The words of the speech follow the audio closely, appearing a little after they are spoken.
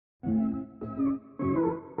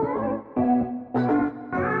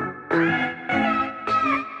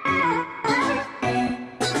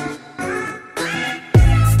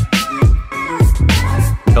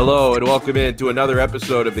and welcome in to another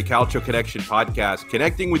episode of the Calcio Connection podcast,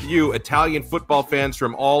 connecting with you, Italian football fans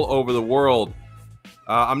from all over the world.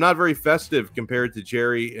 I'm not very festive compared to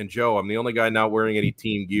Jerry and Joe. I'm the only guy not wearing any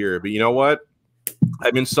team gear, but you know what?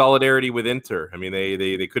 I'm in solidarity with Inter. I mean,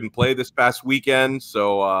 they couldn't play this past weekend,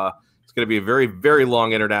 so it's going to be a very, very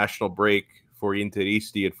long international break for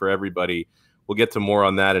Interisti and for everybody. We'll get to more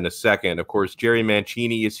on that in a second. Of course, Jerry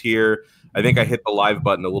Mancini is here. I think I hit the live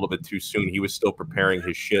button a little bit too soon. He was still preparing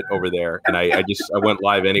his shit over there, and I went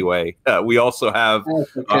live anyway. We also have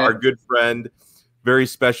our good friend, very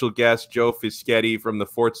special guest, Joe Fischetti from the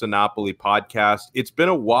Forza Napoli podcast. It's been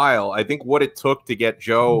a while. I think what it took to get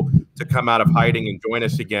Joe to come out of hiding and join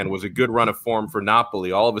us again was a good run of form for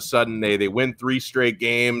Napoli. All of a sudden, they win 3 straight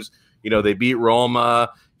games. You know, they beat Roma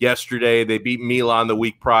yesterday. They beat Milan the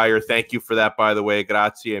week prior. Thank you for that, by the way.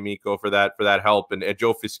 Grazie, amico, for that help. And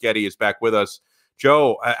Joe Fischetti is back with us.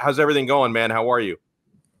 Joe, how's everything going, man? How are you?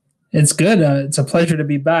 It's good. It's a pleasure to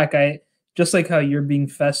be back. Just like how you're being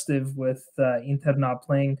festive with Inter not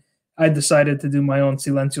playing, I decided to do my own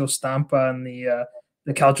Silenzio Stampa on the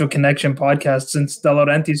Calcio Connection podcast. Since De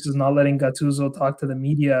Laurentiis is not letting Gattuso talk to the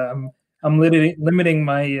media, I'm limiting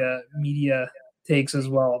my media takes as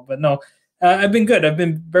well. But no, I've been good. I've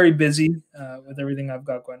been very busy with everything I've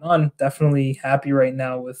got going on. Definitely happy right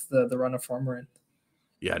now with the run of form we're in.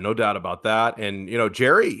 Yeah, no doubt about that. And, you know,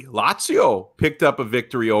 Jerry, Lazio picked up a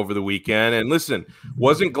victory over the weekend. And listen,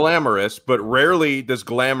 wasn't glamorous, but rarely does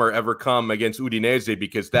glamour ever come against Udinese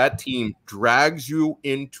because that team drags you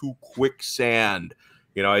into quicksand.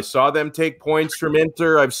 You know, I saw them take points from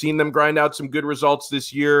Inter. I've seen them grind out some good results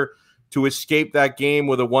this year to escape that game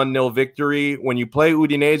with a 1-0 victory. When you play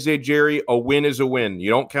Udinese, Jerry, a win is a win. You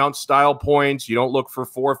don't count style points. You don't look for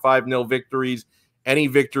 4 or 5-0 victories. Any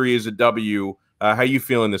victory is a W. How you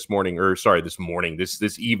feeling this morning? Or sorry, this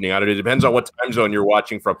evening. I don't know. It depends on what time zone you're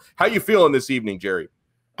watching from. How you feeling this evening, Jerry?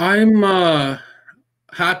 I'm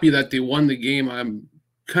happy that they won the game. I'm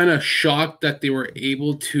kind of shocked that they were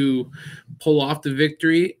able to pull off the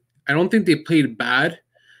victory. I don't think they played bad,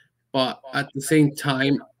 but at the same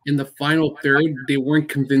time, in the final third, they weren't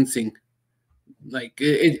convincing. Like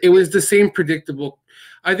it was the same predictable.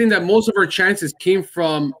 I think that most of our chances came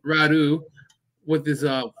from Radu with his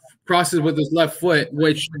crosses with his left foot,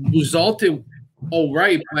 which resulted all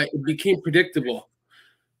right, but it became predictable.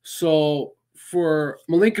 So for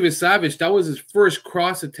Milinkovic-Savic, that was his first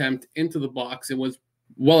cross attempt into the box. It was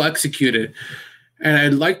well executed. And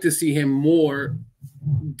I'd like to see him more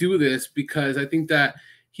do this because I think that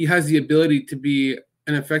he has the ability to be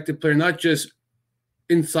an effective player, not just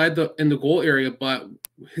in the goal area, but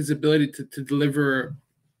his ability to deliver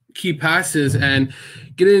key passes and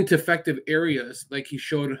get into effective areas like he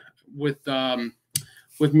showed with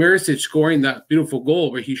Miricic scoring that beautiful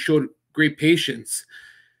goal where he showed great patience.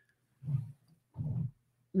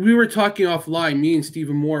 We were talking offline, me and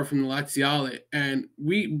Stephen Moore from the Laziale, and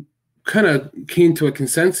we kind of came to a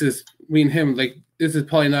consensus, me and him, like this is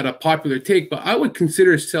probably not a popular take, but I would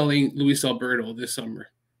consider selling Luis Alberto this summer.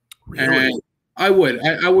 Really? And I would.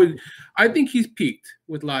 I think he's peaked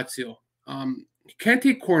with Lazio. He can't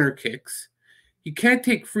take corner kicks. He can't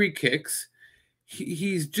take free kicks.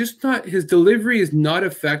 He's just not – his delivery is not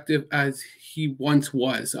effective as he once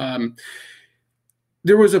was.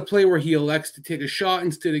 There was a play where he elects to take a shot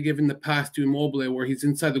instead of giving the pass to Immobile where he's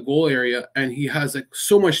inside the goal area and he has like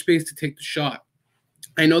so much space to take the shot.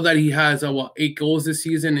 I know that he has 8 goals this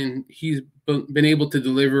season and he's been able to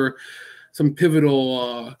deliver some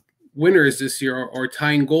pivotal winners this year or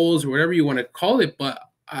tying goals or whatever you want to call it. But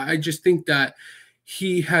I just think that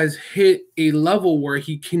he has hit a level where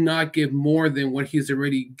he cannot give more than what he's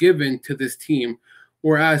already given to this team,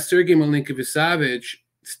 whereas Sergej Milinkovic-Savic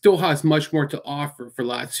still has much more to offer for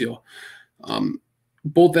Lazio.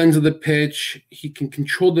 Both ends of the pitch, he can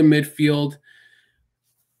control the midfield.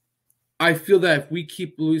 I feel that if we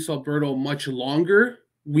keep Luis Alberto much longer,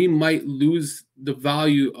 we might lose the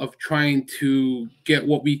value of trying to get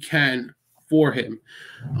what we can for him.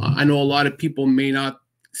 I know a lot of people may not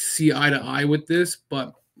see eye to eye with this,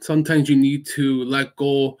 but sometimes you need to let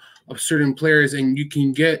go of certain players and you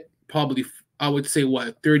can get probably, I would say,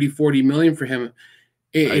 30, 40 million for him.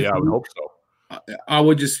 Yeah, I would hope so.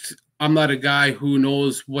 I'm not a guy who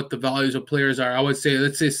knows what the values of players are. I would say,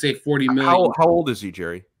 let's say 40 million. How old is he,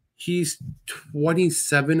 Jerry? He's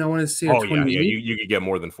 27, I want to say. Oh, yeah. You could get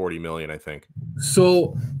more than 40 million, I think.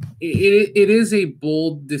 So it is a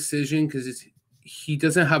bold decision because he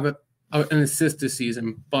doesn't have an assist this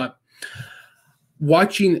season. But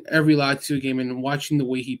watching every Lazio game and watching the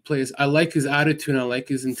way he plays, I like his attitude and I like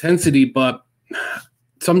his intensity. But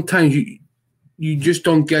sometimes you just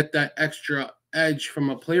don't get that extra edge from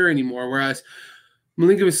a player anymore. Whereas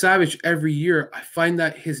Milinkovic Savic, every year, I find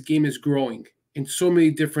that his game is growing in so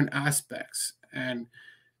many different aspects. And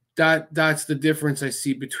that's the difference I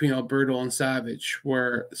see between Alberto and Savic,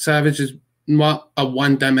 where Savic is not a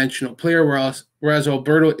one-dimensional player, whereas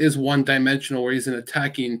Alberto is one-dimensional, where he's an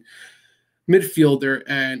attacking midfielder,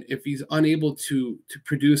 and if he's unable to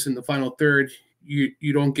produce in the final third,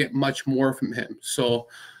 you don't get much more from him. So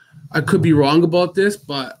I could be wrong about this,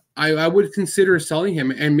 but I would consider selling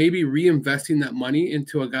him and maybe reinvesting that money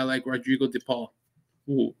into a guy like Rodrigo de Paul,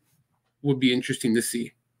 who would be interesting to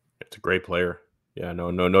see. It's a great player. Yeah,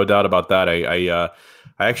 no doubt about that.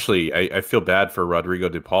 I feel bad for Rodrigo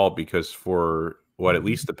de Paul because for at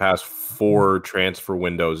least the past 4 transfer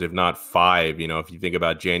windows, if not 5, if you think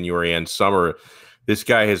about January and summer, this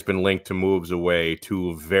guy has been linked to moves away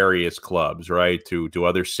to various clubs, right? To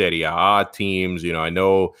other Serie A teams. I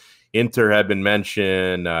know Inter had been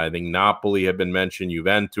mentioned. I think Napoli had been mentioned.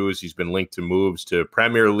 Juventus. He's been linked to moves to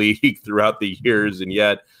Premier League throughout the years, and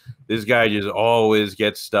yet this guy just always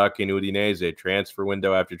gets stuck in Udinese, transfer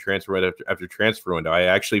window after transfer window after transfer window. I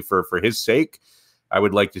actually, for his sake, I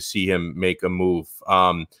would like to see him make a move.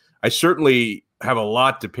 I certainly have a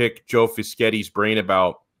lot to pick Joe Fischetti's brain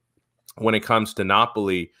about when it comes to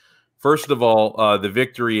Napoli. First of all, the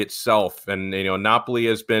victory itself. And, Napoli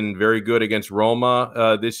has been very good against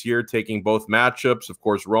Roma this year, taking both matchups. Of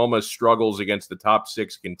course, Roma's struggles against the top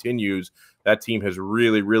 6 continues. That team has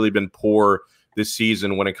really, really been poor this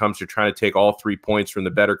season when it comes to trying to take all 3 points from the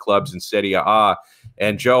better clubs in Serie A.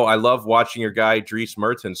 And, Joe, I love watching your guy, Dries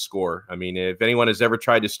Mertens, score. I mean, if anyone has ever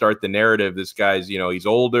tried to start the narrative, this guy's, he's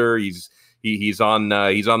older. He's on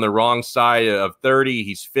the wrong side of 30.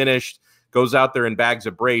 He's finished. Goes out there and bags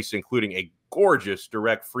a brace, including a gorgeous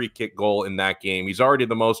direct free kick goal in that game. He's already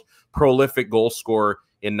the most prolific goal scorer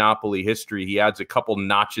in Napoli history. He adds a couple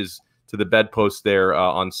notches to the bedpost there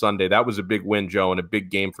on Sunday. That was a big win, Joe, and a big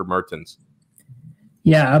game for Mertens.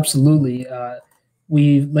 Yeah, absolutely.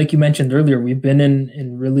 Like you mentioned earlier, we've been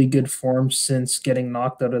in really good form since getting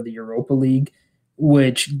knocked out of the Europa League,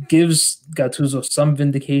 which gives Gattuso some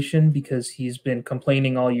vindication because he's been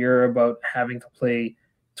complaining all year about having to play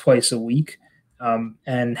twice a week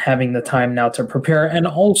and having the time now to prepare. And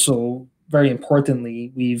also, very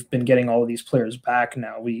importantly, we've been getting all of these players back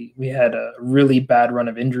now. We had a really bad run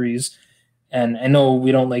of injuries, and I know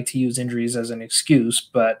we don't like to use injuries as an excuse,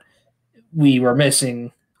 but we were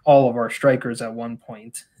missing all of our strikers at one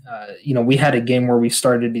point. We had a game where we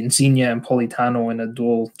started Insigne and Politano in a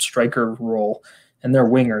dual striker role, and they're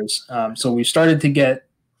wingers. So we started to get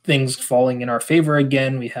things falling in our favor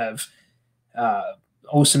again. We have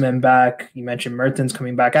Osimhen back. You mentioned Mertens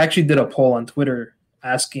coming back. I actually did a poll on Twitter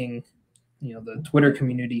asking, the Twitter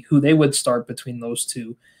community who they would start between those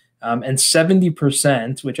two. And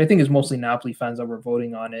 70%, which I think is mostly Napoli fans that were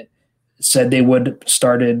voting on it, said they would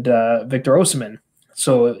started Victor Osimhen.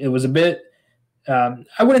 So it was a bit, I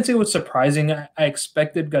wouldn't say it was surprising. I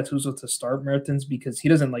expected Gattuso to start Mertens because he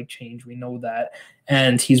doesn't like change. We know that.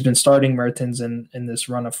 And he's been starting Mertens in this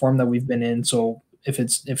run of form that we've been in. So if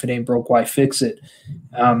it ain't broke, why fix it?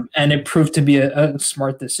 And it proved to be a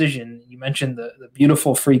smart decision. You mentioned the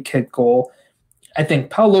beautiful free kick goal. I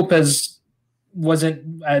think Pau Lopez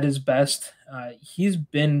wasn't at his best. He's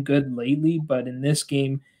been good lately, but in this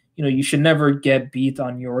game, you should never get beat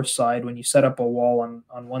on your side when you set up a wall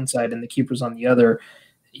on one side and the keeper's on the other.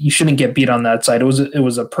 You shouldn't get beat on that side. It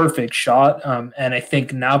was a perfect shot, and I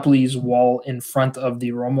think Napoli's wall in front of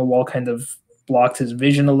the Roma wall kind of blocked his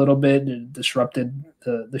vision a little bit, it disrupted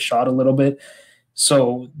the shot a little bit.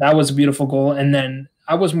 So that was a beautiful goal. And then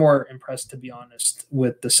I was more impressed, to be honest,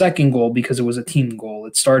 with the second goal because it was a team goal.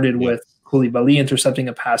 It started with Koulibaly intercepting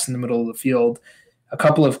a pass in the middle of the field, a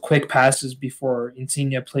couple of quick passes before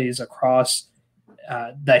Insigne plays across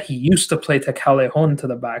that he used to play to Callejon to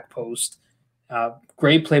the back post.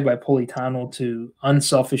 Great play by Politano to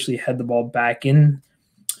unselfishly head the ball back in.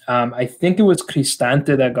 I think it was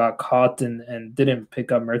Cristante that got caught and didn't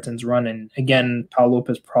pick up Mertens' run. And again, Pau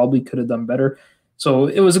Lopez probably could have done better. So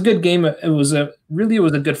it was a good game. It was a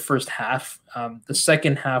good first half. The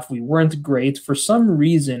second half, we weren't great. For some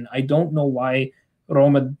reason, I don't know why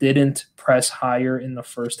Roma didn't press higher in the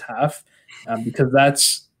first half, because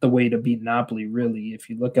that's the way to beat Napoli, really. If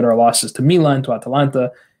you look at our losses to Milan, to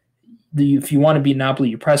Atalanta, if you want to beat Napoli,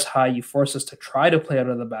 you press high, you force us to try to play out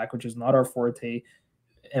of the back, which is not our forte,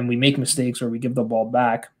 and we make mistakes or we give the ball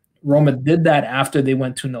back. Roma did that after they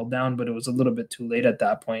went 2-0 down, but it was a little bit too late at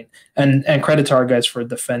that point. And credit to our guys for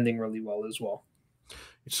defending really well as well.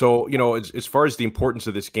 So, as far as the importance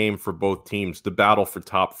of this game for both teams, the battle for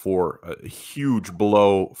top four, a huge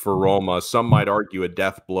blow for Roma. Some might argue a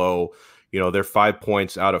death blow. They're 5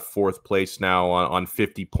 points out of fourth place now on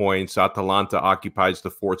 50 points. Atalanta occupies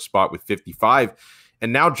the fourth spot with 55.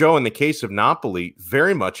 And now, Joe, in the case of Napoli,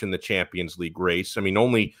 very much in the Champions League race. I mean,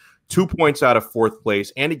 only 2 points out of fourth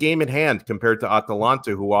place and a game in hand compared to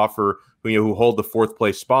Atalanta, who hold the fourth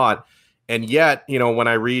place spot. And yet, when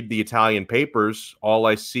I read the Italian papers, all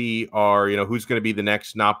I see are, who's going to be the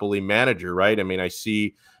next Napoli manager, right? I mean, I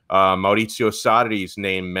see Maurizio Sarri's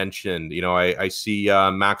name mentioned. I see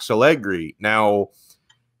Max Allegri. Now,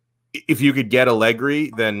 if you could get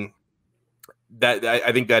Allegri, then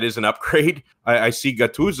I think that is an upgrade. I see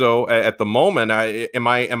Gattuso at the moment. Am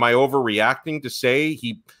I overreacting to say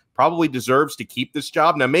he probably deserves to keep this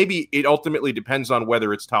job? Now, maybe it ultimately depends on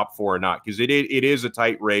whether it's top four or not, because it is a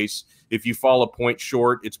tight race. If you fall a point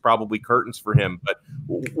short, it's probably curtains for him. But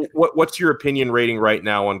what's your opinion rating right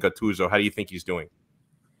now on Gattuso? How do you think he's doing?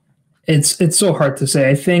 It's so hard to say.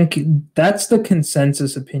 I think that's the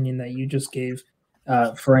consensus opinion that you just gave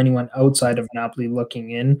for anyone outside of Napoli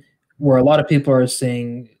looking in, where a lot of people are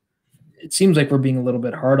saying it seems like we're being a little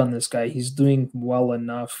bit hard on this guy. He's doing well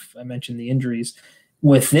enough. I mentioned the injuries.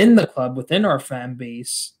 Within the club, within our fan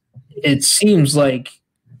base, it seems like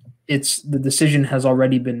the decision has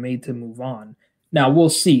already been made to move on. Now, we'll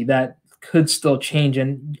see. That could still change.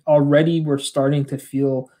 And already we're starting to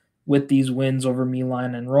feel with these wins over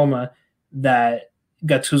Milan and Roma that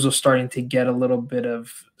Gattuso's starting to get a little bit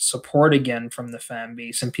of support again from the fan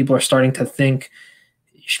base. And people are starting to think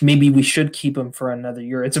maybe we should keep him for another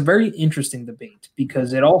year. It's a very interesting debate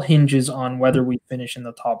because it all hinges on whether we finish in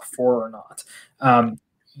the top four or not.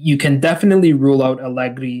 You can definitely rule out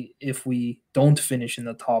Allegri if we don't finish in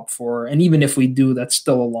the top four. And even if we do, that's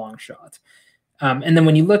still a long shot. And then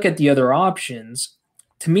when you look at the other options,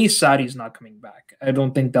 to me, Sarri's not coming back. I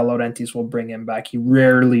don't think De Laurentiis will bring him back. He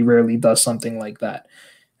rarely does something like that.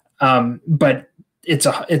 But it's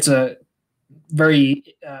a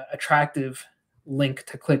very attractive link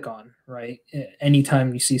to click on, right?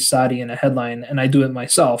 Anytime you see Sarri in a headline, and I do it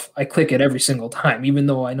myself, I click it every single time, even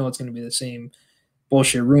though I know it's going to be the same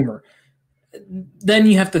bullshit rumor. Then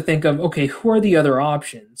you have to think of, okay, who are the other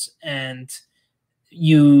options? And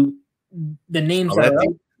the names that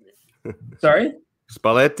are sorry?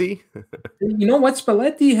 Spalletti? You know what?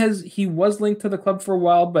 Spalletti he was linked to the club for a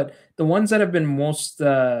while, but the ones that have been most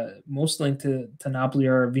linked to Napoli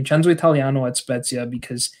are Vincenzo Italiano at Spezia,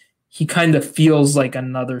 because he kind of feels like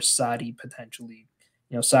another Sarri potentially.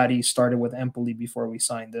 Sarri started with Empoli before we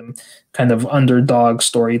signed him, kind of underdog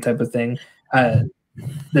story type of thing. The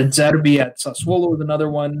Zerbi at Sassuolo is another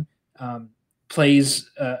one. Plays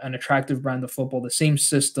an attractive brand of football, the same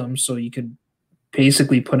system, so you could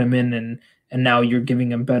basically put him in and now you're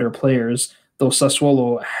giving him better players, though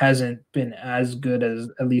Sassuolo hasn't been as good as,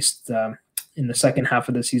 at least in the second half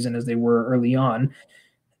of the season, as they were early on.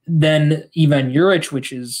 Then Ivan Juric,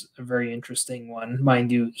 which is a very interesting one.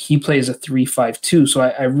 Mind you, he plays a 3-5-2, so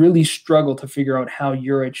I really struggle to figure out how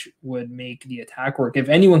Juric would make the attack work. If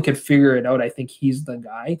anyone could figure it out, I think he's the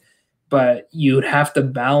guy. But you'd have to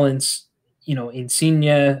balance,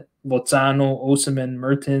 Insigne, Lozano, Osimhen,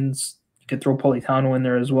 Mertens. You could throw Politano in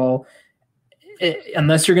there as well.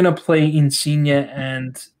 Unless you're going to play Insigne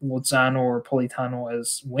and Lozano or Politano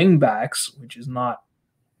as wing backs, which is not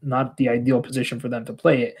the ideal position for them to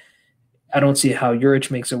play it, I don't see how Juric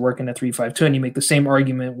makes it work in a 3-5-2. And you make the same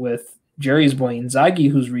argument with Jerry's boy Inzaghi,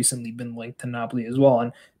 who's recently been linked to Napoli as well.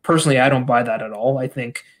 And personally, I don't buy that at all. I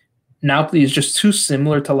think Napoli is just too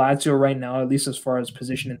similar to Lazio right now, at least as far as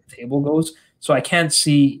position in the table goes. So I can't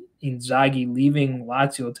see Inzaghi leaving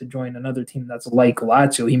Lazio to join another team that's like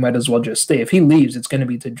Lazio. He might as well just stay. If he leaves, it's going to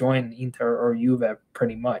be to join Inter or Juve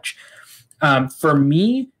pretty much. For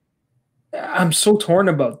me, I'm so torn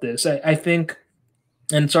about this. I think,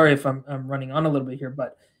 and sorry if I'm running on a little bit here,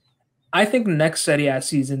 but I think next Serie A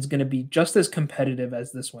season is going to be just as competitive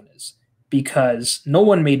as this one is, because no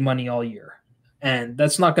one made money all year. And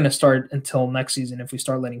that's not going to start until next season if we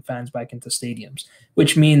start letting fans back into stadiums,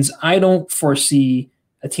 which means I don't foresee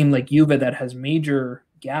a team like Juve that has major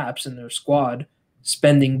gaps in their squad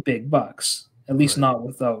spending big bucks, at least not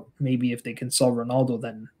without, maybe if they can sell Ronaldo,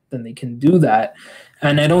 then they can do that.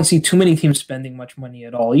 And I don't see too many teams spending much money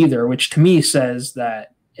at all either, which to me says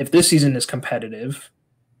that if this season is competitive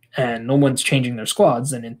and no one's changing their squads,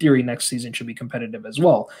 then in theory next season should be competitive as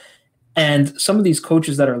well. And some of these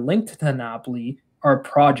coaches that are linked to Napoli are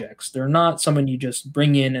projects. They're not someone you just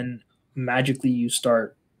bring in and magically you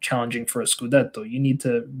start challenging for a Scudetto. You need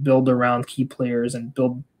to build around key players and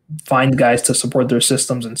find guys to support their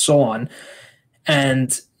systems and so on.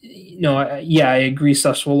 And I agree.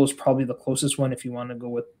 Sassuolo is probably the closest one if you want to go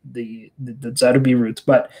with the Zerbi route.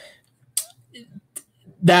 But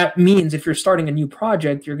that means if you're starting a new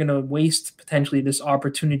project, you're going to waste potentially this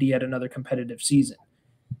opportunity at another competitive season.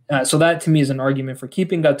 So that to me is an argument for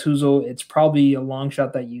keeping Gattuso. It's probably a long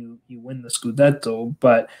shot that you win the Scudetto,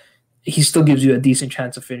 but he still gives you a decent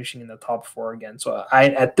chance of finishing in the top 4 again. So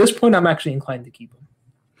at this point, I'm actually inclined to keep him.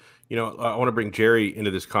 I want to bring Jerry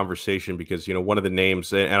into this conversation because, one of the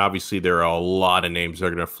names, and obviously there are a lot of names that are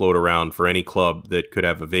going to float around for any club that could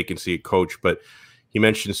have a vacancy at coach, but he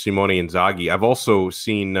mentioned Simone Inzaghi. I've also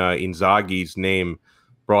seen Inzaghi's name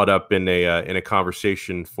brought up in a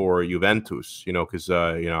conversation for Juventus, because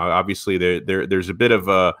obviously there's a bit of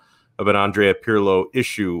an Andrea Pirlo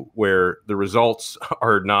issue where the results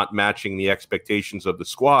are not matching the expectations of the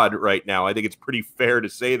squad right now. I think it's pretty fair to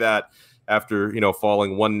say that after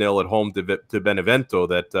falling 1-0 at home to Benevento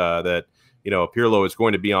that Pirlo is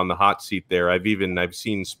going to be on the hot seat there. I've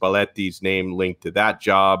seen Spalletti's name linked to that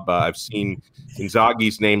job. I've seen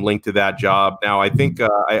Inzaghi's name linked to that job. Now I think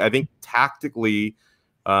tactically,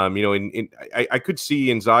 I could see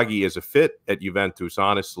Inzaghi as a fit at Juventus,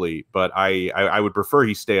 honestly, but I would prefer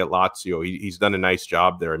he stay at Lazio. He's done a nice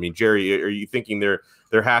job there. I mean, Jerry, are you thinking there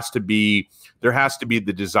has to be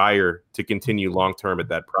the desire to continue long term at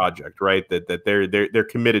that project, right? That they're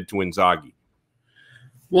committed to Inzaghi.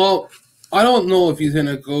 Well, I don't know if he's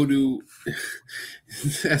gonna go to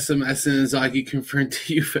SMS and Inzaghi confirmed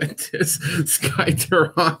to Juventus, Sky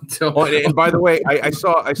Toronto. Oh, and by the way, I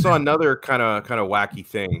saw another kind of wacky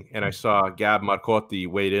thing, and I saw Gab Marcotti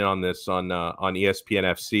weighed in on this on ESPN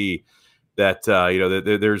FC that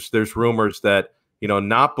there's rumors that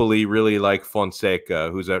Napoli really like Fonseca,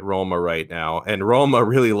 who's at Roma right now, and Roma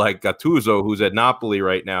really like Gattuso, who's at Napoli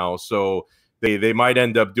right now. So they might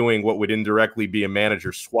end up doing what would indirectly be a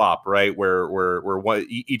manager swap, right? Where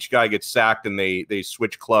each guy gets sacked and they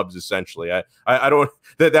switch clubs essentially. I don't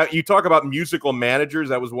that you talk about musical managers.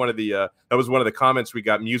 That was one of the comments we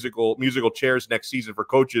got. Musical chairs next season for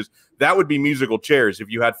coaches. That would be musical chairs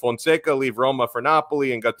if you had Fonseca leave Roma for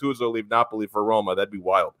Napoli and Gattuso leave Napoli for Roma. That'd be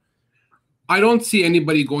wild. I don't see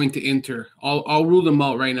anybody going to Inter. I'll rule them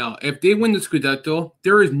out right now. If they win the Scudetto,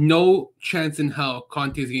 there is no chance in hell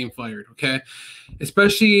Conte's getting fired, okay?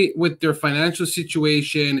 Especially with their financial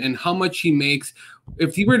situation and how much he makes.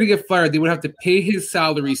 If he were to get fired, they would have to pay his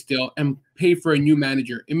salary still and pay for a new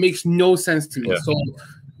manager. It makes no sense to me. Yeah. So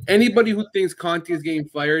anybody who thinks Conte is getting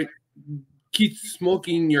fired, keep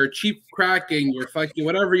smoking your cheap crack and your fucking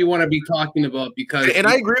whatever you want to be talking about, because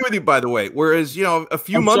I agree with you, by the way. Whereas a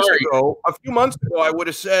few months ago I would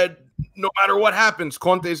have said no matter what happens,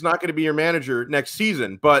 Conte is not going to be your manager next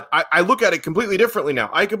season. But I look at it completely differently now.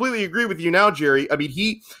 I completely agree with you now, Jerry. I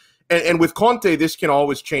mean, and with Conte, this can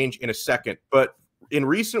always change in a second. But in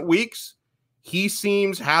recent weeks, he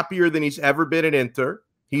seems happier than he's ever been at Inter.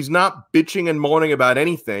 He's not bitching and moaning about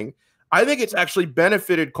anything. I think it's actually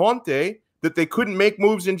benefited Conte that they couldn't make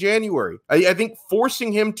moves in January. I think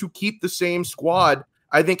forcing him to keep the same squad,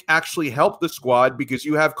 I think actually helped the squad because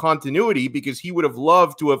you have continuity, because he would have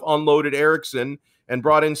loved to have unloaded Eriksen and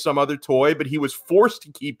brought in some other toy, but he was forced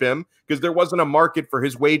to keep him because there wasn't a market for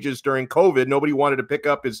his wages during COVID. Nobody wanted to pick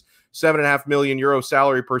up his €7.5 million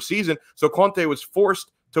salary per season. So Conte was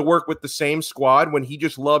forced to work with the same squad when he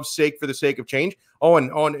just loves sake for the sake of change. Oh,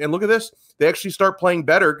 and look at this. They actually start playing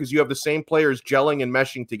better because you have the same players gelling and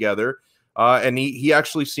meshing together. And he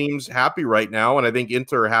actually seems happy right now, and I think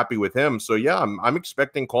Inter are happy with him. So yeah, I'm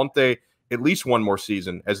expecting Conte at least one more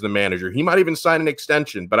season as the manager. He might even sign an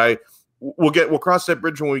extension, but we'll cross that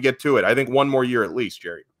bridge when we get to it. I think one more year at least,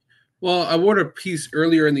 Jerry. Well, I wrote a piece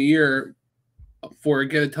earlier in the year for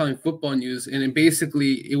Get Italian Football News, and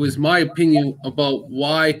it was my opinion about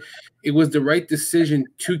why it was the right decision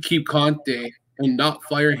to keep Conte and not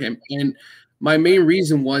fire him. And my main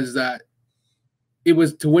reason was that it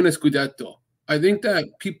was to win a Scudetto. I think that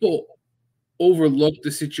people overlook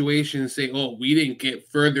the situation and say, "Oh, we didn't get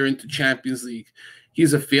further into Champions League.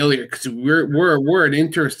 He's a failure," because we're an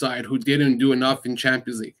Inter side who didn't do enough in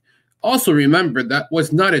Champions League. Also, remember that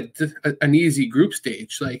was not an easy group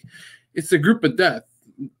stage. Like, it's a group of death.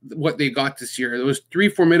 What they got this year, there was 3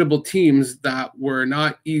 formidable teams that were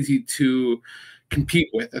not easy to compete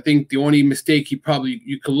with. I think the only mistake you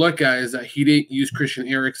could look at is that he didn't use Christian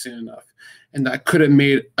Eriksen enough. And that could have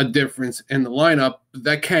made a difference in the lineup, but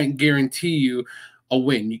that can't guarantee you a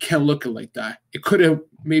win. You can't look at it like that. It could have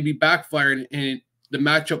maybe backfired, and the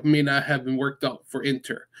matchup may not have been worked out for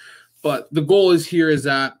Inter. But the goal is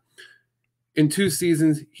that in 2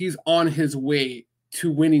 seasons, he's on his way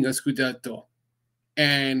to winning a Scudetto.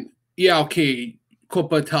 And yeah, okay,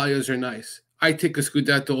 Coppa Italias are nice. I take a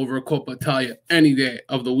Scudetto over a Coppa Italia any day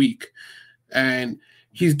of the week. And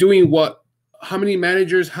he's doing what how many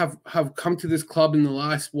managers have come to this club in the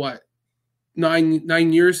last, what,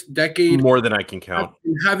 9 years, decade? More than I can count.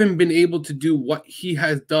 Haven't been able to do what he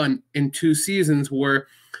has done in 2 seasons, where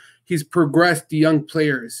he's progressed the young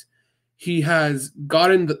players. He has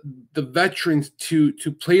gotten the veterans to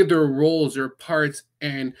play their roles or parts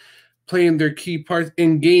and playing their key parts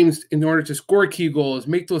in games in order to score key goals,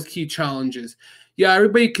 make those key challenges. Yeah,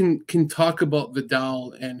 everybody can talk about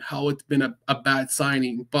Vidal and how it's been a bad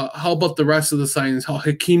signing, but how about the rest of the signings? How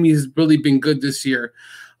Hakimi has really been good this year.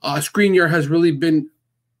 Skriniar has really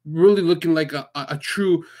looking like a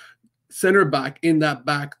true center back in that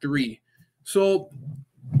back three. So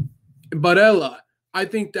Barella, I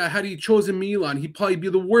think that had he chosen Milan, he'd probably be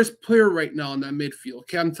the worst player right now in that midfield.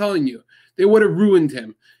 Okay, I'm telling you, they would have ruined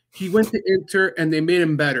him. He went to Inter and they made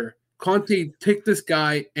him better. Conte took this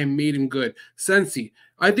guy and made him good. Sensi,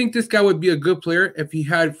 I think this guy would be a good player if he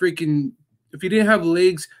didn't have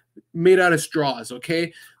legs made out of straws.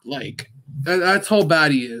 Okay, like that's how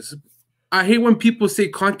bad he is. I hate when people say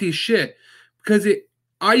Conte's shit, because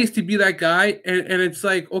I used to be that guy, and it's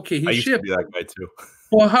like, okay, he's shit. I used to be that guy too.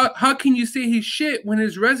 Well, how can you say he's shit when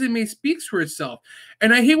his resume speaks for itself?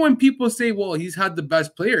 And I hate when people say, well, he's had the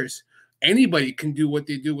best players. Anybody can do what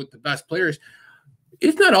they do with the best players.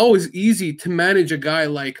 It's not always easy to manage a guy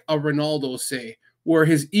like a Ronaldo, say, where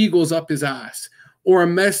his ego's up his ass, or a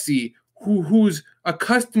Messi who's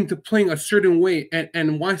accustomed to playing a certain way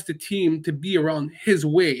and wants the team to be around his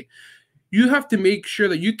way. You have to make sure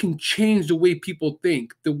that you can change the way people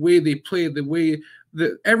think, the way they play, the way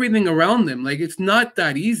everything around them. Like, it's not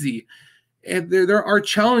that easy. And there are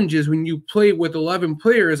challenges when you play with 11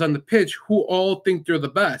 players on the pitch who all think they're the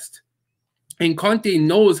best. And Conte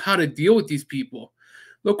knows how to deal with these people.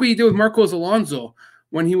 Look what he did with Marcos Alonso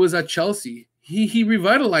when he was at Chelsea. He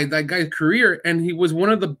revitalized that guy's career, and he was one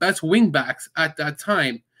of the best wing backs at that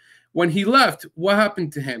time. When he left, what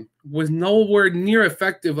happened to him? Was nowhere near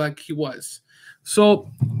effective like he was. So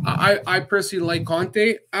I personally like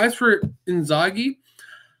Conte. As for Inzaghi,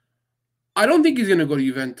 I don't think he's going to go to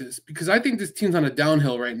Juventus, because I think this team's on a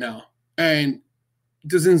downhill right now. And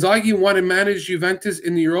does Inzaghi want to manage Juventus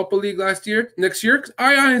in the Europa League next year?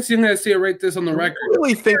 I honestly am going to say right this on the record. I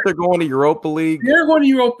really think they're going to Europa League. They're going to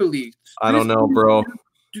Europa League. I don't know, bro.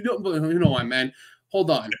 You know what, man? Hold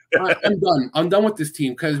on. I'm done. I'm done with this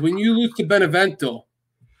team, because when you lose to Benevento,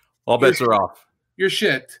 all bets are off. You're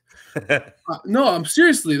shit. No, I'm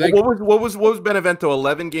seriously. Like, what was Benevento?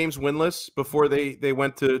 11 games winless before they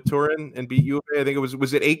went to Turin and beat Juve. I think it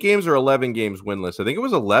was it 8 games or 11 games winless? I think it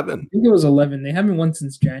was 11. I think it was 11. They haven't won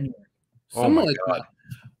since January. Something like that.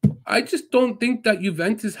 I just don't think that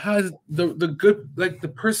Juventus has the good, like, the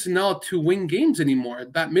personnel to win games anymore.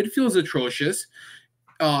 That midfield is atrocious.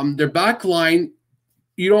 Their back line,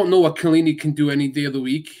 you don't know what Chiellini can do any day of the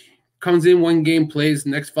week. Comes in one game, plays,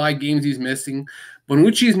 next 5 games he's missing.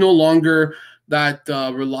 Bonucci is no longer that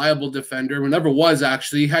reliable defender. Never was,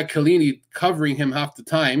 actually. He had Chiellini covering him half the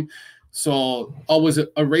time, so always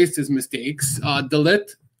erased his mistakes. De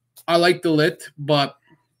Ligt, I like De Ligt, but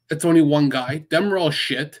it's only one guy. Them are all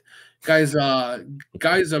shit. Guy's a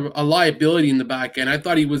liability in the back end. I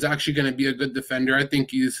thought he was actually going to be a good defender. I think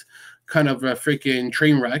he's kind of a freaking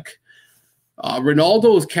train wreck.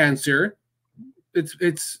 Ronaldo's cancer.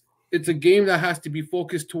 It's a game that has to be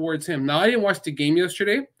focused towards him. Now, I didn't watch the game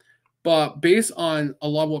yesterday, but based on a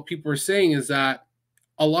lot of what people are saying is that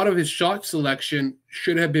a lot of his shot selection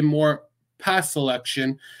should have been more pass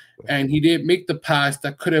selection, and he didn't make the pass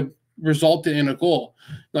that could have resulted in a goal.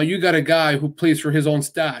 Now, you got a guy who plays for his own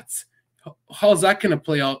stats. How's that going to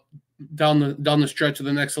play out down the stretch of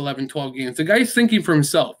the next 11, 12 games? The guy's thinking for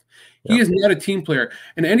himself. He is not a team player.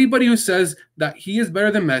 And anybody who says that he is better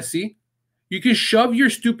than Messi, you can shove your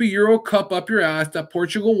stupid Euro Cup up your ass that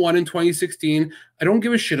Portugal won in 2016. I don't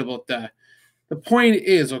give a shit about that. The point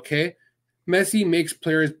is, okay, Messi makes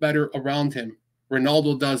players better around him.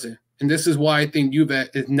 Ronaldo doesn't. And this is why I think Juve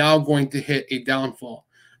is now going to hit a downfall,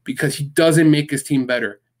 because he doesn't make his team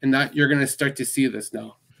better. And that you're going to start to see this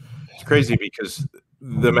now. It's crazy, because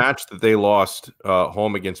the match that they lost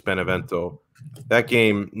home against Benevento, that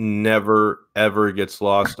game never, ever gets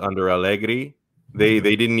lost under Allegri. They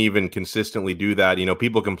didn't even consistently do that. You know,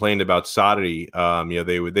 people complained about Sarri.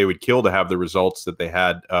 They would kill to have the results that they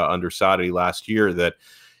had under Sarri last year. That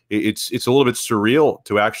it's a little bit surreal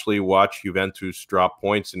to actually watch Juventus drop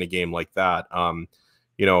points in a game like that.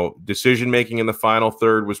 Decision making in the final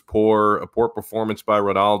third was poor. A poor performance by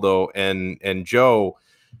Ronaldo and Joe.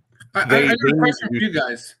 I have a question for you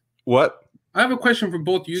guys. What? I have a question for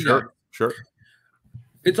both you guys. Sure.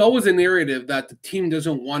 It's always a narrative that the team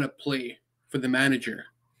doesn't want to play for the manager.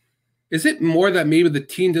 Is it more that maybe the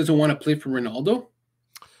team doesn't want to play for Ronaldo?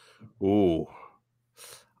 Ooh,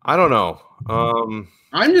 I don't know.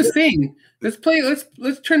 I'm just saying, let's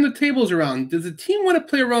turn the tables around. Does the team want to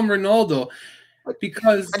play around Ronaldo?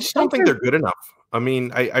 Because I just don't think they're good enough. I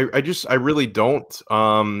mean, I really don't.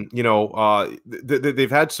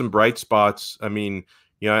 They've had some bright spots. I mean,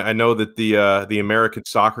 I know that the American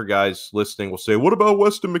soccer guys listening will say, "What about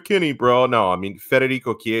Weston McKennie, bro?" No, I mean,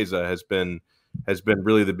 Federico Chiesa has been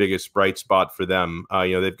really the biggest bright spot for them.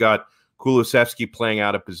 They've got Kulusevski playing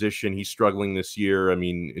out of position. He's struggling this year. I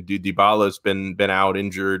mean, Dybala's been out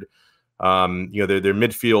injured. Their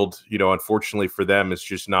midfield, unfortunately for them, is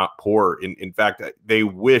just not poor. In fact, they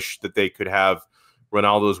wish that they could have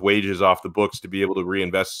Ronaldo's wages off the books to be able to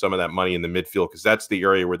reinvest some of that money in the midfield, because that's the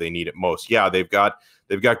area where they need it most. Yeah, they've got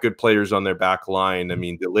good players on their back line. I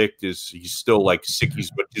mean, De Ligt he's still like sick. He's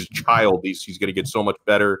his child. He's going to get so much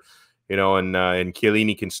better. And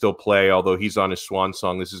Chiellini can still play, although he's on his swan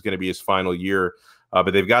song. This is going to be his final year.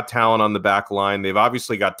 But they've got talent on the back line. They've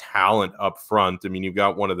obviously got talent up front. I mean, you've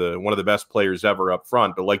got one of the best players ever up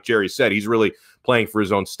front. But like Jerry said, he's really playing for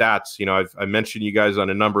his own stats. I mentioned you guys on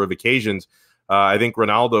a number of occasions. I think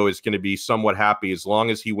Ronaldo is going to be somewhat happy as long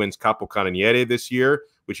as he wins Capo Cannoniere this year,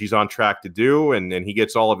 which he's on track to do, and he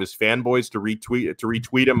gets all of his fanboys to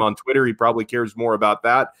retweet him on Twitter. He probably cares more about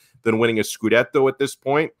that than winning a Scudetto at this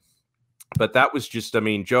point. But that was just, I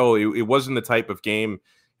mean, Joe, it wasn't the type of game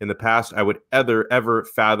in the past I would ever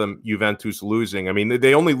fathom Juventus losing. I mean,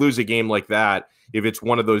 they only lose a game like that if it's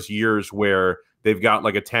one of those years where they've got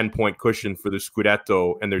like a 10-point cushion for the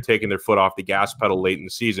Scudetto and they're taking their foot off the gas pedal late in the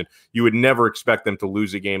season. You would never expect them to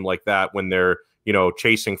lose a game like that when they're,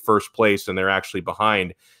 chasing first place and they're actually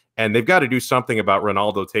behind. And they've got to do something about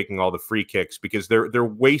Ronaldo taking all the free kicks, because they're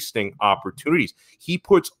wasting opportunities. He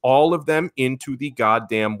puts all of them into the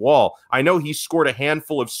goddamn wall. I know he scored a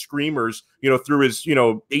handful of screamers, through his,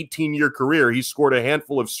 18-year career. He scored a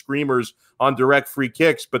handful of screamers on direct free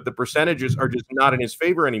kicks, but the percentages are just not in his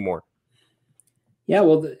favor anymore. Yeah,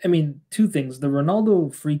 well, I mean, two things. The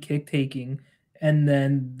Ronaldo free kick taking, and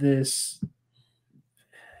then this,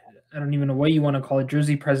 I don't even know what you want to call it,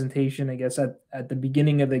 jersey presentation, I guess, at the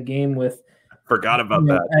beginning of the game with forgot about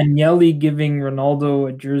that. Agnelli giving Ronaldo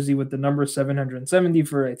a jersey with the number 770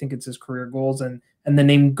 for, I think it's his career goals, and the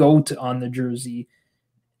name GOAT on the jersey.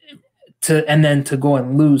 And then to go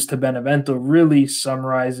and lose to Benevento really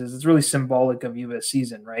summarizes, it's really symbolic of Juve's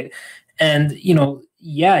season, right? And,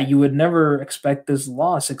 you would never expect this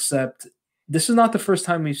loss, except this is not the first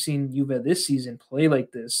time we've seen Juve this season play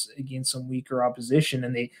like this against some weaker opposition,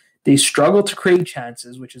 and they struggle to create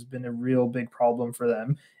chances, which has been a real big problem for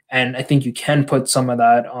them. And I think you can put some of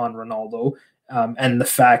that on Ronaldo, and the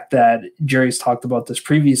fact that Jerry's talked about this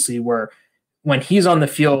previously, where when he's on the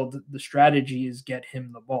field, the strategy is get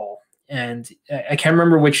him the ball. And I can't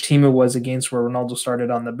remember which team it was against where Ronaldo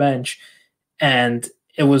started on the bench, and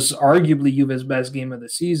it was arguably Juve's best game of the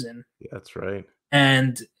season. Yeah, that's right.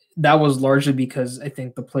 And that was largely because I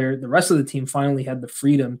think the rest of the team finally had the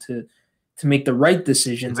freedom to make the right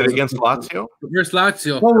decisions. Was it against Lazio? Where's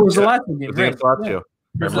Lazio? Oh, it was the Lazio game. Against Lazio.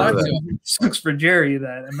 Yeah. Lazio. It sucks for Jerry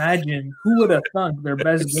that. Imagine who would have thunk their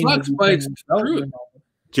best game would be playing without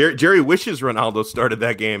Ronaldo. Jerry wishes Ronaldo started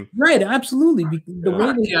that game. Right, absolutely. The way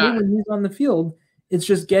they play when he's on the field, it's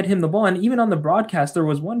just get him the ball. And even on the broadcast, there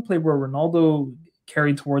was one play where Ronaldo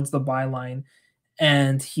carried towards the byline,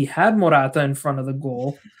 and he had Morata in front of the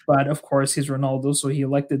goal. But, of course, he's Ronaldo, so he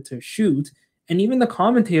elected to shoot. And even the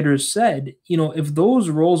commentators said, if those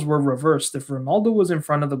roles were reversed, if Ronaldo was in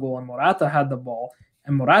front of the goal and Morata had the ball,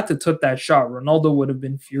 and Morata took that shot, Ronaldo would have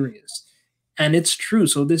been furious. And it's true.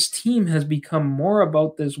 So this team has become more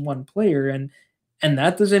about this one player. And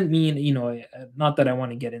that doesn't mean, not that I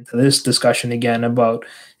want to get into this discussion again about,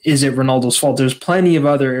 is it Ronaldo's fault? There's plenty of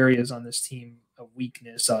other areas on this team of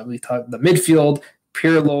weakness. We talked the midfield,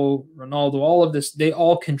 Pirlo, Ronaldo, all of this, they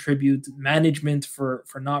all contribute. Management for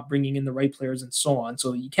not bringing in the right players and so on.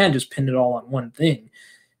 So you can't just pin it all on one thing.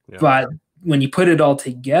 Yeah. But when you put it all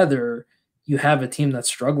together, you have a team that's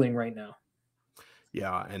struggling right now.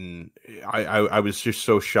 Yeah, and I was just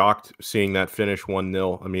so shocked seeing that finish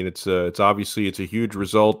 1-0. I mean, it's obviously a huge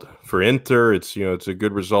result for Inter. It's a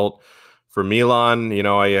good result for Milan.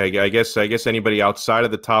 I guess anybody outside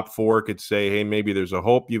of the top four could say, hey, maybe there's a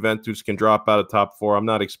hope Juventus can drop out of top four. I'm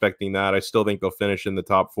not expecting that. I still think they'll finish in the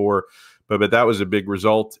top four, but that was a big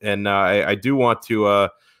result. And I do want to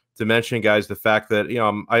mention, guys, the fact that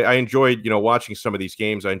I enjoyed watching some of these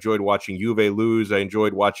games. I enjoyed watching Juve lose. I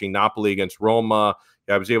enjoyed watching Napoli against Roma.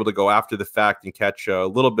 I was able to go after the fact and catch a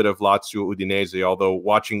little bit of Lazio Udinese, although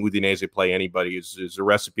watching Udinese play anybody is a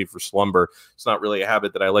recipe for slumber. It's not really a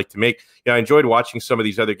habit that I like to make. I enjoyed watching some of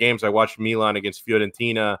these other games. I watched Milan against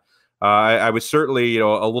Fiorentina. I was certainly, a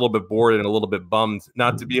little bit bored and a little bit bummed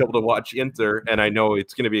not to be able to watch Inter, and I know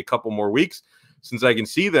it's going to be a couple more weeks since I can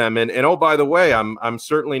see them. And oh, by the way, I'm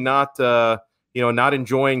certainly not not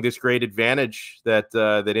enjoying this great advantage that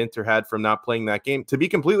Inter had from not playing that game. To be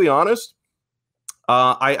completely honest,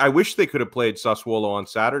 I wish they could have played Sassuolo on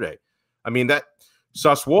Saturday. I mean, that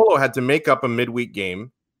Sassuolo had to make up a midweek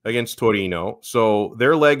game against Torino, so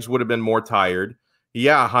their legs would have been more tired.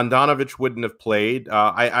 Yeah, Handanovic wouldn't have played.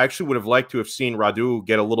 I actually would have liked to have seen Radu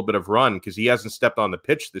get a little bit of run because he hasn't stepped on the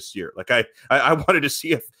pitch this year. Like I wanted to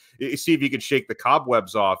see if he could shake the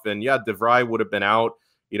cobwebs off. And yeah, De Vrij would have been out.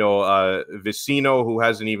 Vicino, who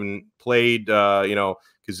hasn't even played,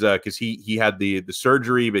 because he had the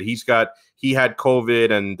surgery, but he had COVID,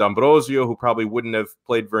 and D'Ambrosio, who probably wouldn't have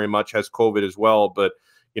played very much, has COVID as well. But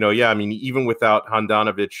even without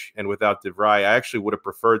Handanovic and without De Vrij, I actually would have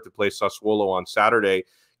preferred to play Sassuolo on Saturday,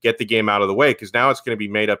 get the game out of the way, because now it's going to be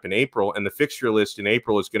made up in April, and the fixture list in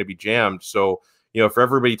April is going to be jammed. So, for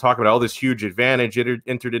everybody talking about all this huge advantage,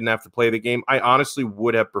 Inter didn't have to play the game. I honestly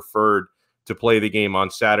would have preferred to play the game on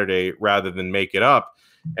Saturday rather than make it up.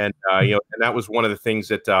 And, and that was one of the things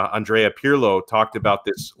that Andrea Pirlo talked about,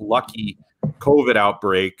 this lucky COVID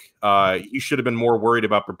outbreak. He should have been more worried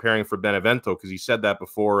about preparing for Benevento, because he said that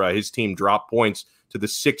before his team dropped points to the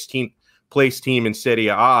 16th place team in Serie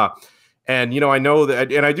A. And, I know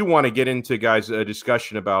that, and I do want to get into, guys, a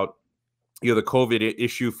discussion about, the COVID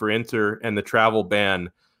issue for Inter and the travel ban.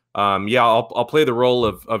 I'll play the role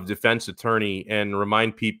of defense attorney and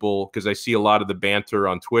remind people, because I see a lot of the banter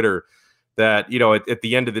on Twitter, that, at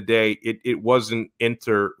the end of the day, it wasn't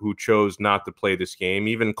Inter who chose not to play this game.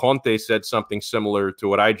 Even Conte said something similar to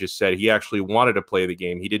what I just said. He actually wanted to play the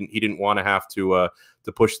game. He didn't want to have to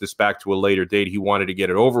push this back to a later date. He wanted to get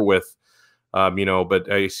it over with.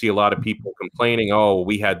 But I see a lot of people complaining, oh,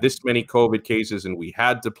 we had this many COVID cases and we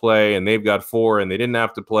had to play, and they've got 4 and they didn't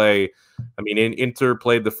have to play. I mean, Inter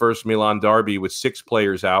played the first Milan derby with 6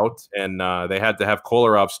 players out, and they had to have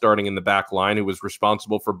Kolarov starting in the back line, who was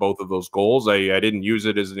responsible for both of those goals. I didn't use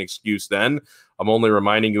it as an excuse then. I'm only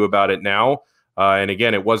reminding you about it now. And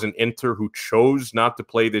again, it wasn't Inter who chose not to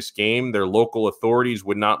play this game. Their local authorities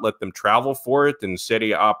would not let them travel for it, and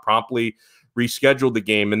Serie A promptly rescheduled the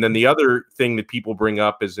game. And then the other thing that people bring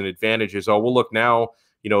up as an advantage is, oh, well, look, now,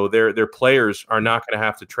 their players are not going to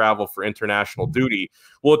have to travel for international duty.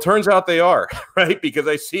 Well, it turns out they are, right? Because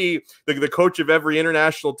I see the coach of every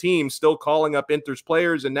international team still calling up Inter's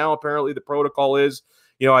players, and now apparently the protocol is,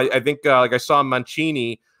 I think I saw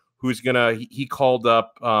Mancini, who's he called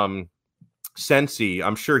up Sensi.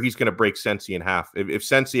 I'm sure he's going to break Sensi in half. If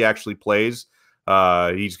Sensi actually plays,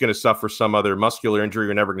 he's going to suffer some other muscular injury.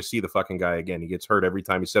 You're never going to see the fucking guy again. He gets hurt every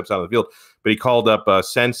time he steps out of the field. But he called up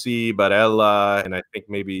Sensi, Barella, and I think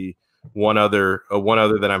maybe one other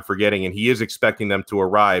that I'm forgetting. And he is expecting them to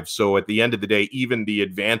arrive. So at the end of the day, even the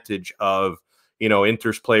advantage of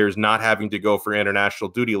Inter's players not having to go for international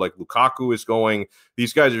duty, like Lukaku is going,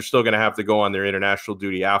 these guys are still going to have to go on their international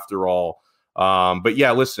duty after all. But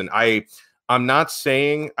yeah, listen, I'm not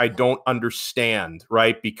saying I don't understand,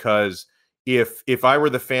 right? Because if I were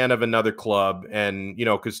the fan of another club, and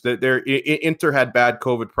because Inter had bad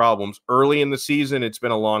COVID problems early in the season, it's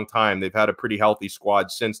been a long time. They've had a pretty healthy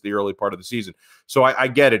squad since the early part of the season. So I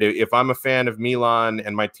get it. If I'm a fan of Milan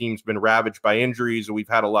and my team's been ravaged by injuries, and we've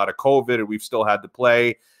had a lot of COVID, and we've still had to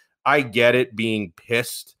play, I get it being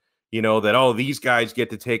pissed. That, oh, these guys get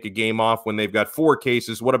to take a game off when they've got 4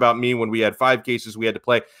 cases. What about me when we had 5 cases we had to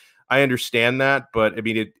play? I understand that, but I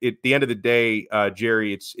mean, at the end of the day,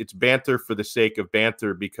 Jerry, it's banter for the sake of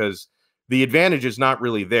banter, because the advantage is not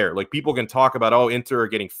really there. Like, people can talk about, oh, Inter are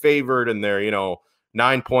getting favored, and they're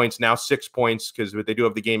 9 points now, 6 points, because they do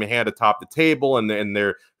have the game in hand atop the table, and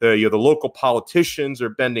they're the local politicians are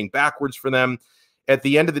bending backwards for them. At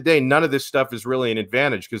the end of the day, none of this stuff is really an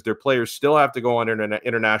advantage, because their players still have to go on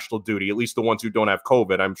international duty, at least the ones who don't have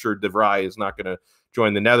COVID. I'm sure De Vrij is not going to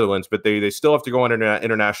join the Netherlands, but they still have to go on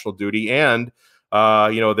international duty, and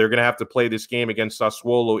they're going to have to play this game against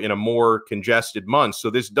Sassuolo in a more congested month. So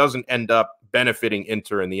this doesn't end up benefiting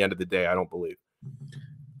Inter in the end of the day, I don't believe.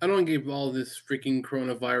 I don't give all this freaking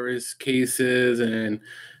coronavirus cases, and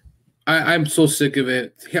I'm so sick of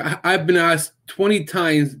it. I've been asked 20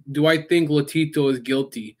 times, do I think Lotito is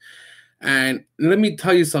guilty? And let me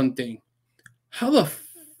tell you something. How the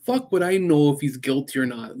fuck would I know if he's guilty or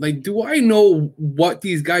not? Like, do I know what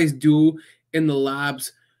these guys do in the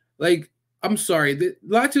labs? Like, I'm sorry.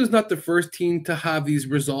 Lazio is not the first team to have these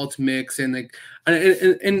results mix, and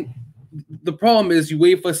the problem is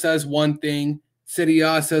UEFA says one thing, Serie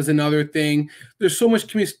A says another thing. There's so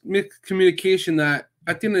much communication that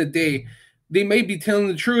at the end of the day, they may be telling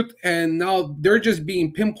the truth, and now they're just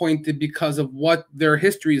being pinpointed because of what their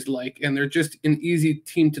history is like, and they're just an easy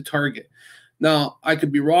team to target. Now, I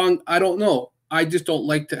could be wrong. I don't know. I just don't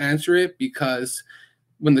like to answer it because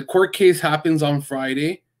when the court case happens on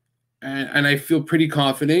Friday, and I feel pretty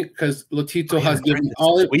confident because Lotito has given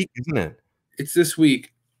all this week, isn't it? It's this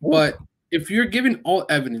week. But if you're giving all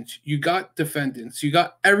evidence, you got defendants, you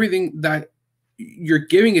got everything that you're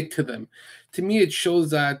giving it to them. To me, it shows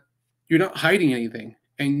that you're not hiding anything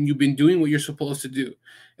and you've been doing what you're supposed to do.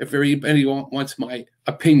 If anybody wants my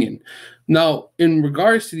opinion. Now, in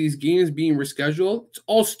regards to these games being rescheduled, it's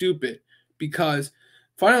all stupid because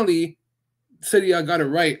finally, Serie A got it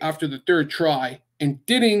right after the third try and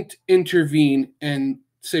didn't intervene and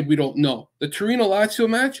say we don't know. The Torino-Lazio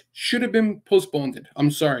match should have been postponed.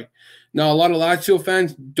 I'm sorry. Now, a lot of Lazio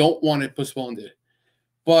fans don't want it postponed.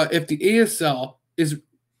 But if the ASL is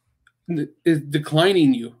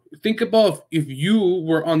declining you, think about if you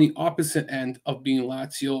were on the opposite end of being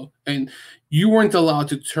Lazio and you weren't allowed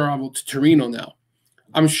to travel to Torino now.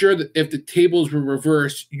 I'm sure that if the tables were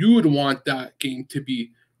reversed, you would want that game to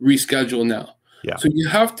be rescheduled now. Yeah. So you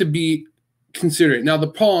have to be considerate. Now, the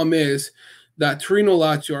problem is that Torino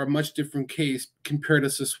Lazio are a much different case compared to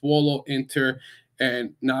Sassuolo, Inter,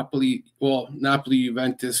 and Napoli. Well, Napoli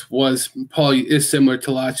Juventus is similar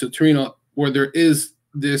to Lazio Torino, where there is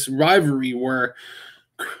this rivalry where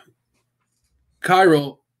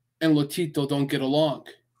Cairo and Lotito don't get along.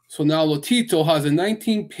 So now Lotito has a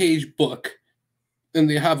 19-page book, and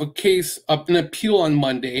they have a case up an appeal on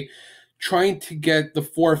Monday trying to get the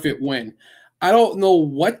forfeit win. I don't know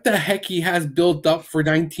what the heck he has built up for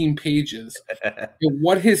 19 pages.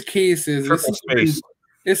 What his case is.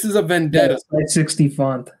 This is a vendetta. Yeah, 60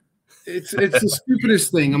 font. It's the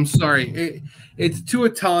stupidest thing. I'm sorry. It's two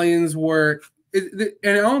Italians and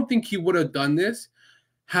I don't think he would have done this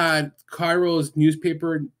had Cairo's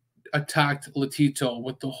newspaper attacked Lotito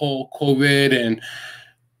with the whole COVID and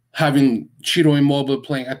having Ciro Immobile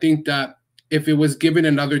playing. I think that if it was given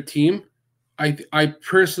another team, I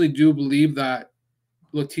personally do believe that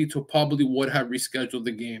Lotito probably would have rescheduled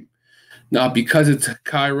the game. Now, because it's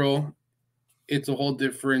Cairo, it's a whole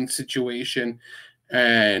different situation,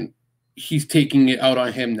 and he's taking it out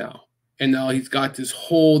on him now. And now he's got this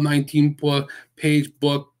whole 19-page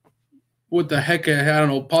book. What the heck? I don't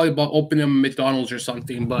know, probably about opening a McDonald's or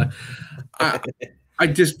something, but I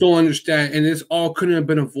just don't understand. And this all couldn't have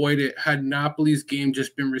been avoided had Napoli's game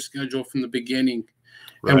just been rescheduled from the beginning.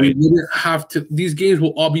 Right. And we wouldn't have to. These games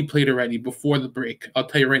will all be played already before the break. I'll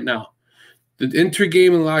tell you right now. The Inter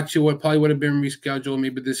game in Lazio probably would have been rescheduled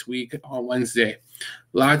maybe this week on Wednesday.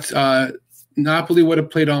 Napoli would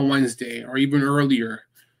have played on Wednesday or even earlier.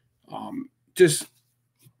 Just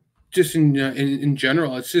in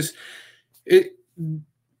general, it's just it.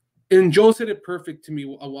 And Joe said it perfect to me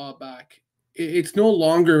a while back. It's no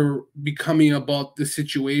longer becoming about the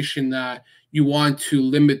situation that you want to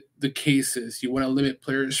limit the cases. You want to limit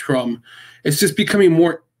players from. It's just becoming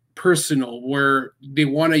more personal where they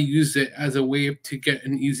want to use it as a way to get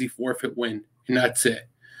an easy forfeit win. And that's it.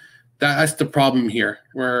 That's the problem here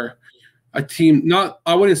where a team,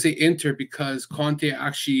 I wouldn't say Inter because Conte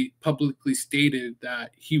actually publicly stated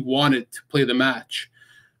that he wanted to play the match.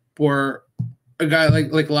 For a guy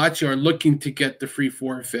like Lazio are looking to get the free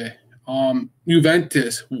forfeit.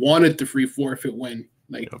 Juventus wanted the free forfeit win.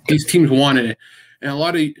 These teams wanted it, and a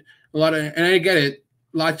lot of, and I get it.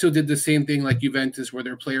 Lazio did the same thing like Juventus, where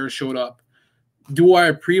their players showed up. Do I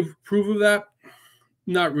approve of that?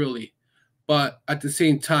 Not really, but at the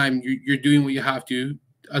same time, you're doing what you have to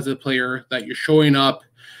as a player. That you're showing up,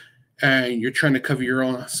 and you're trying to cover your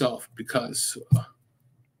own self because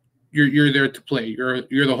you're there to play. You're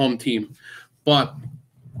the home team, but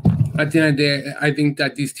at the end of the day, I think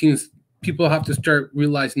that these teams. People have to start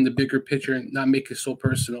realizing the bigger picture and not make it so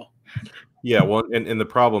personal. Yeah, well, and the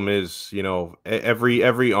problem is,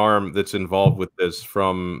 every arm that's involved with this,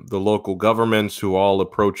 from the local governments who all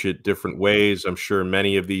approach it different ways. I'm sure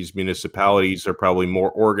many of these municipalities are probably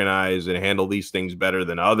more organized and handle these things better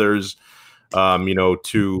than others.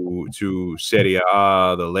 To Serie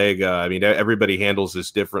A, the Lega. I mean, everybody handles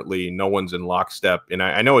this differently. No one's in lockstep, and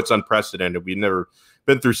I know it's unprecedented. We've never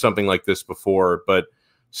been through something like this before, but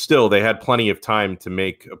still, they had plenty of time to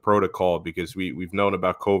make a protocol because we've known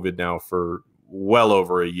about COVID now for well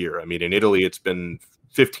over a year. I mean, in Italy, it's been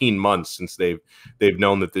 15 months since they've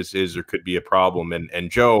known that this is or could be a problem. And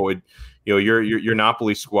Joe, your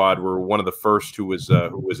Napoli squad were one of the first who was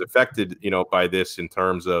affected, by this in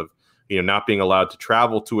terms of, not being allowed to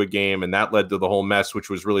travel to a game, and that led to the whole mess, which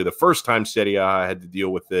was really the first time Serie A had to deal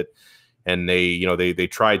with it. And they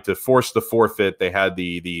tried to force the forfeit. They had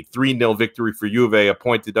the 3-0 victory for Juve, a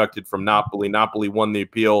point deducted from Napoli. Napoli won the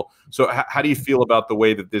appeal. So how do you feel about the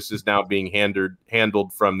way that this is now being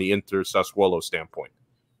handled from the Inter Sassuolo standpoint?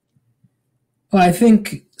 Well, I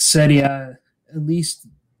think Serie A at least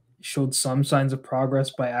showed some signs of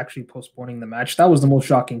progress by actually postponing the match. That was the most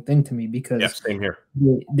shocking thing to me, because same here.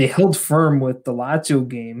 They held firm with the Lazio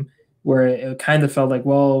game, where it kind of felt like,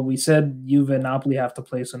 well, we said Juve and Napoli have to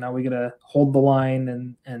play, so now we got to hold the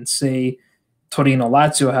line and say Torino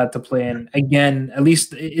Lazio had to play. And again, at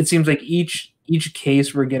least it seems like each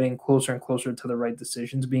case we're getting closer and closer to the right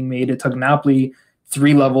decisions being made. It took Napoli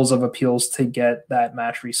 3 levels of appeals to get that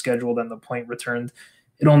match rescheduled and the point returned.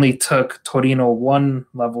 It only took Torino 1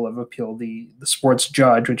 level of appeal. The sports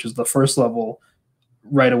judge, which is the first level,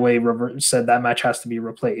 right away said that match has to be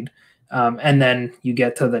replayed. And then you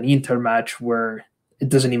get to the Inter match where it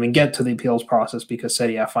doesn't even get to the appeals process, because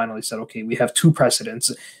Serie A finally said, okay, we have 2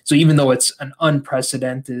 precedents. So even though it's an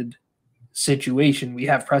unprecedented situation, we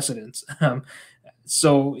have precedents.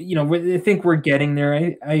 So, I think we're getting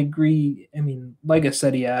there. I agree. I mean, Lega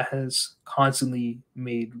Serie A has constantly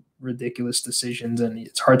made ridiculous decisions, and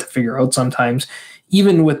it's hard to figure out sometimes.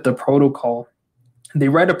 Even with the protocol, they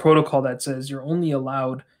write a protocol that says you're only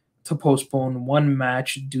allowed to postpone 1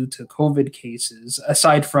 match due to COVID cases,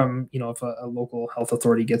 aside from, if a local health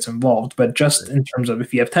authority gets involved. But just in terms of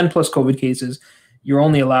if you have 10 plus COVID cases, you're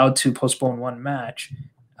only allowed to postpone 1 match.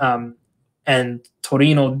 And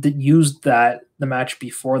Torino used the match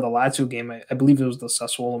before the Lazio game. I believe it was the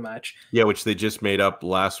Sassuolo match. Yeah, which they just made up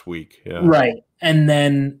last week. Yeah. Right. And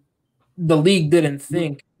then the league didn't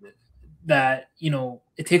think that,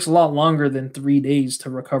 it takes a lot longer than 3 days to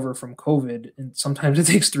recover from COVID. And sometimes it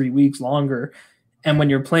takes 3 weeks longer. And when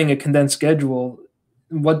you're playing a condensed schedule,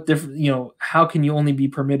 how can you only be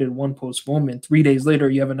permitted 1 postponement? 3 days later,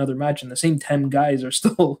 you have another match and the same 10 guys are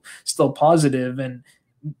still positive. And,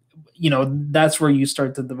 that's where you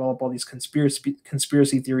start to develop all these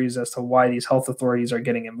conspiracy theories as to why these health authorities are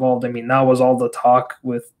getting involved. I mean, that was all the talk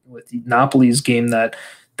with Napoli's game, that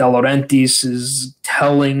De Laurentiis is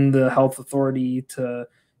telling the health authority to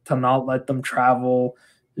not let them travel.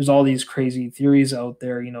 There's all these crazy theories out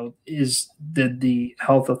there. Did the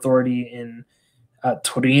health authority in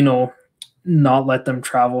Torino not let them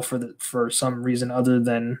travel for some reason other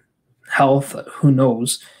than health? Who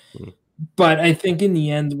knows? Mm. But I think in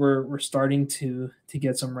the end, we're starting to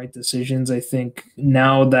get some right decisions. I think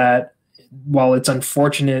now that, while it's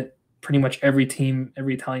unfortunate, pretty much every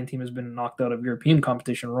Italian team has been knocked out of European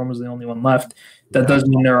competition, Roma's the only one left. That does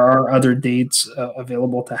mean there are other dates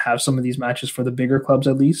available to have some of these matches for the bigger clubs,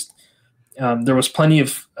 at least. There was plenty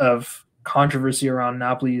of controversy around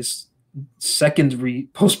Napoli's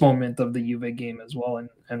second postponement of the Juve game as well,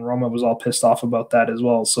 and Roma was all pissed off about that as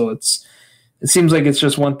well. So it seems like it's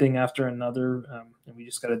just one thing after another, and we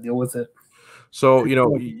just got to deal with it. So,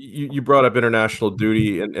 you brought up international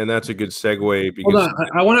duty, and that's a good segue. Because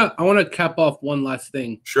hold on, I want to cap off one last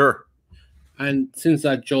thing. Sure. And since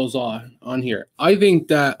that Joe's on here, I think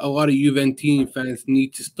that a lot of Juventini fans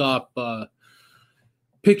need to stop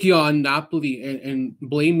picking on Napoli and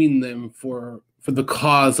blaming them for the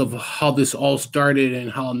cause of how this all started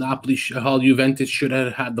and how how Juventus should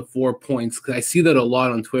have had the 4 points. Because I see that a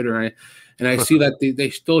lot on Twitter, and I see that they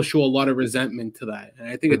still show a lot of resentment to that. And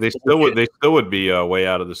I think they still would be way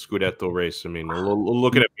out of the Scudetto race. I mean,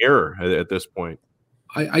 look at a mirror at this point.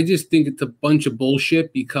 I just think it's a bunch of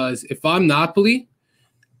bullshit, because if I'm Napoli,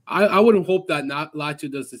 I wouldn't hope that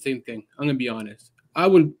Lazio does the same thing. I'm going to be honest.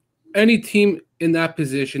 Any team in that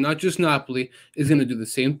position, not just Napoli, is going to do the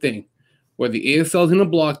same thing, where the ASL is going to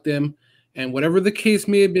block them, and whatever the case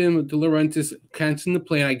may have been with De Laurentiis canceling the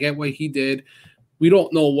play, and I get what he did. We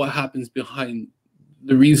don't know what happens behind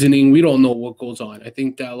the reasoning. We don't know what goes on. I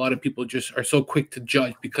think that a lot of people just are so quick to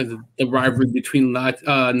judge because of the rivalry between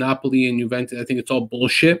Napoli and Juventus. I think it's all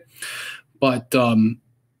bullshit. But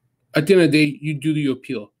at the end of the day, you do the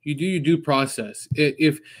appeal. You do your due process.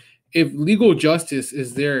 If legal justice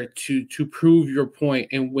is there to prove your point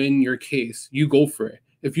and win your case, you go for it.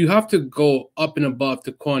 If you have to go up and above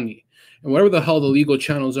to CONI and whatever the hell the legal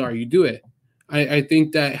channels are, you do it. I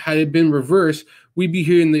think that had it been reversed, we'd be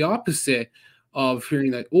hearing the opposite of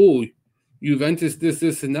hearing that, oh, Juventus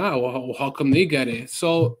this, and that. Well, how come they get it?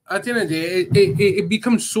 So at the end of the day, it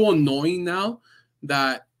becomes so annoying now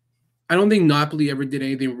that I don't think Napoli ever did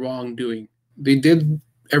anything wrong doing. They did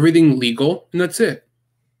everything legal, and that's it.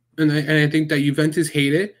 And I think that Juventus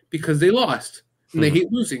hate it because they lost and they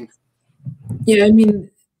hate losing. Yeah, I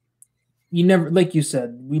mean, you never, like you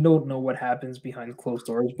said, we don't know what happens behind closed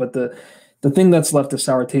doors, but the thing that's left a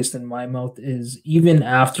sour taste in my mouth is even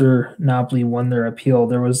after Napoli won their appeal,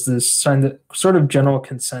 there was this sort of general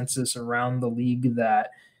consensus around the league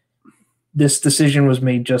that this decision was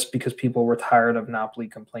made just because people were tired of Napoli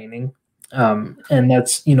complaining. And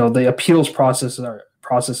that's, the appeals processes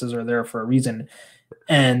are there for a reason.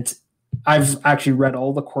 And I've actually read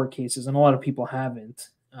all the court cases, and a lot of people haven't.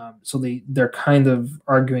 So they're kind of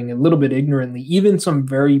arguing a little bit ignorantly. Even some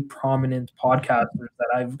very prominent podcasters that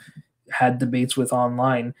I've had debates with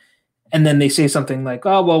online, and then they say something like,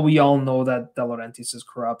 "Oh, well, we all know that De Laurentiis is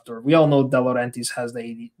corrupt, or we all know De Laurentiis has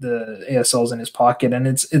the ASLs in his pocket," and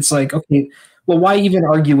it's like, okay, well, why even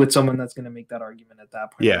argue with someone that's going to make that argument at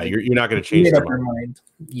that point? Yeah, like, you're not going to change their mind.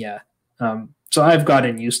 Yeah. So I've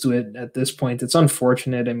gotten used to it at this point. It's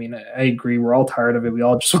unfortunate. I mean, I agree. We're all tired of it. We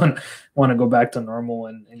all just want to go back to normal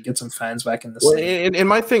and get some fans back in the city. And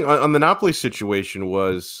my thing on the Napoli situation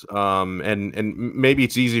was, and maybe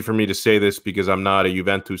it's easy for me to say this because I'm not a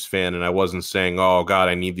Juventus fan and I wasn't saying, oh, God,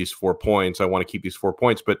 I need these 4 points. I want to keep these 4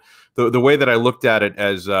 points. But the way that I looked at it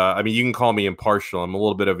as, I mean, you can call me impartial. I'm a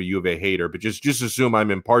little bit of a Juve hater, but just assume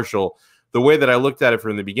I'm impartial. The way that I looked at it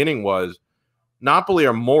from the beginning was, Napoli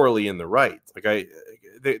are morally in the right. Like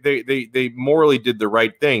they morally did the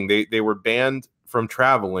right thing. They were banned from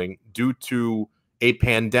traveling due to a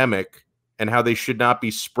pandemic and how they should not be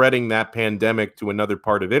spreading that pandemic to another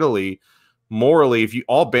part of Italy. Morally, if you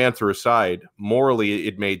all banter aside, morally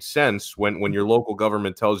it made sense when your local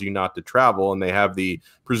government tells you not to travel and they have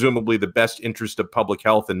presumably the best interest of public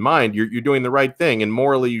health in mind. You're doing the right thing, and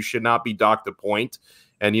morally you should not be docked a point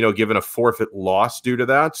and, given a forfeit loss due to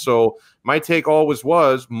that. So my take always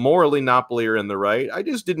was morally Napoli are in the right. I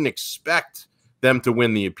just didn't expect them to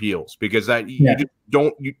win the appeals because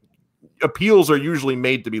appeals are usually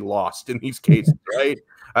made to be lost in these cases, right?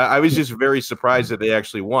 I was just very surprised that they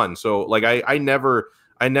actually won. So like I never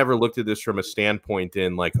looked at this from a standpoint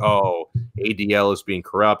in like, oh, ADL is being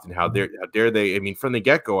corrupt and how dare they? I mean, from the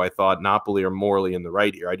get-go, I thought Napoli are morally in the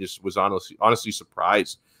right here. I just was honestly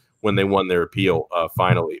surprised when they won their appeal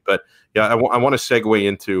finally. But yeah, I want to segue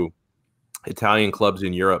into Italian clubs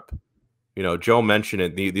in Europe. Joe mentioned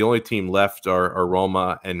it. The only team left are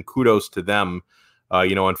Roma, and kudos to them.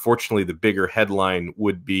 Unfortunately, the bigger headline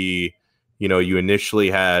would be, you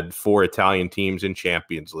initially had 4 Italian teams in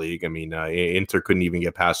Champions League. I mean, Inter couldn't even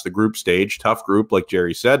get past the group stage. Tough group, like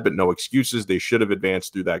Jerry said, but no excuses. They should have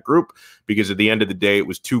advanced through that group because at the end of the day, it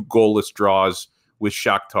was 2 goalless draws with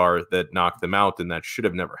Shakhtar that knocked them out, and that should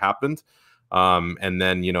have never happened. And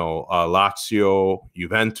then, Lazio,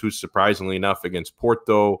 Juventus, surprisingly enough, against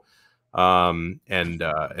Porto, and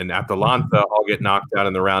Atalanta all get knocked out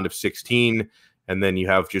in the round of 16. And then you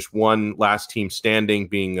have just one last team standing,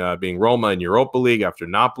 being Roma in Europa League after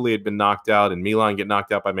Napoli had been knocked out and Milan get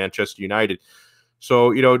knocked out by Manchester United.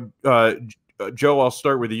 So, Joe, I'll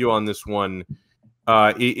start with you on this one.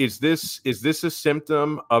 Is this a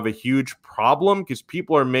symptom of a huge problem? Because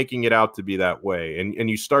people are making it out to be that way, and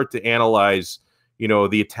you start to analyze,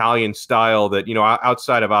 the Italian style that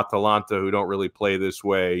outside of Atalanta, who don't really play this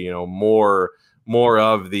way, more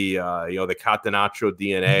of the the Catenaccio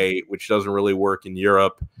DNA, which doesn't really work in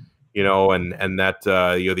Europe, and that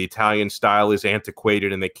the Italian style is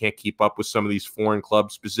antiquated and they can't keep up with some of these foreign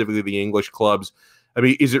clubs, specifically the English clubs. I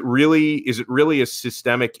mean, is it really a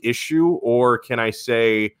systemic issue, or can I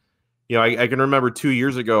say, I can remember 2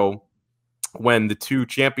 years ago when the 2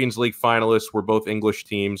 Champions League finalists were both English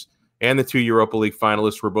teams and the 2 Europa League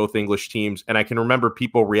finalists were both English teams. And I can remember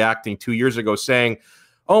people reacting 2 years ago saying,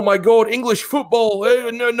 oh my God, English football,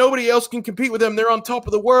 nobody else can compete with them. They're on top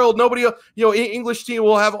of the world. Nobody, English team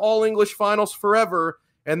will have all English finals forever.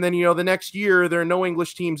 And then, the next year, there are no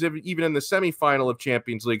English teams even in the semifinal of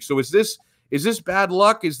Champions League. So is this bad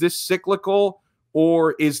luck? Is this cyclical?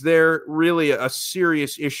 Or is there really a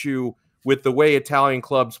serious issue with the way Italian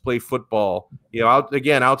clubs play football?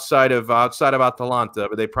 Outside of Atalanta,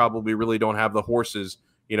 but they probably really don't have the horses,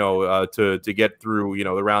 to get through,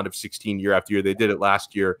 the round of 16 year after year. They did it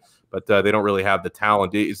last year, but they don't really have the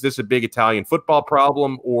talent. Is this a big Italian football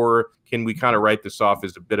problem, or can we kind of write this off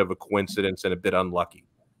as a bit of a coincidence and a bit unlucky?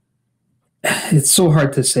 It's so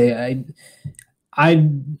hard to say.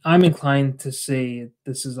 I'm inclined to say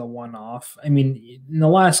this is a one-off. I mean, in the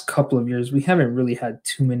last couple of years, we haven't really had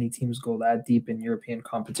too many teams go that deep in European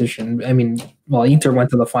competition. I mean, Inter went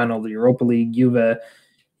to the final of the Europa League. Juve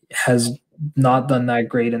has not done that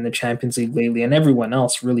great in the Champions League lately, and everyone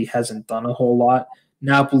else really hasn't done a whole lot.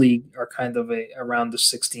 Napoli are kind of around the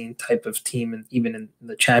 16 type of team, and even in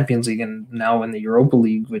the Champions League and now in the Europa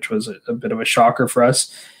League, which was a bit of a shocker for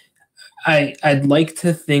us. I'd like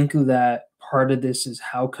to think that part of this is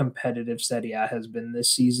how competitive Serie A has been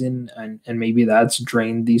this season, and maybe that's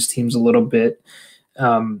drained these teams a little bit.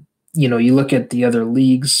 You look at the other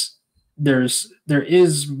leagues, there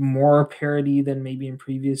is more parity than maybe in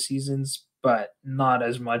previous seasons, but not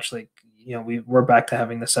as much. Like, we're back to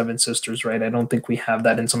having the Seven Sisters, right? I don't think we have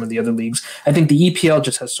that in some of the other leagues. I think the EPL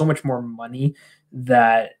just has so much more money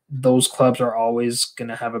that those clubs are always going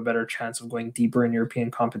to have a better chance of going deeper in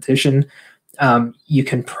European competition. You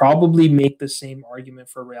can probably make the same argument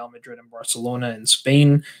for Real Madrid and Barcelona in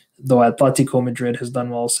Spain, though Atletico Madrid has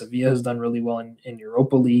done well, Sevilla has done really well in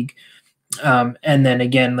Europa League. And then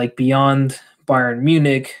again, like beyond Bayern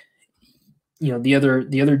Munich, the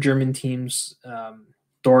other German teams,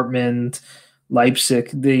 Dortmund, Leipzig,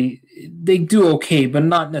 they do okay, but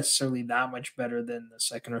not necessarily that much better than the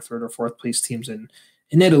second or third or fourth place teams in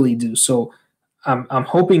Italy do. So I'm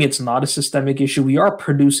hoping it's not a systemic issue. We are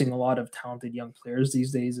producing a lot of talented young players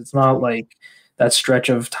these days. It's not like that stretch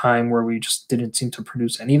of time where we just didn't seem to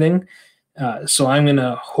produce anything. So I'm going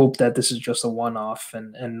to hope that this is just a one-off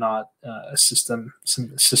and not a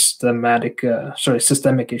systemic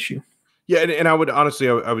issue. Yeah, and I would honestly,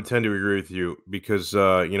 I would tend to agree with you because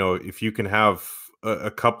if you can have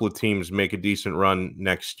a couple of teams make a decent run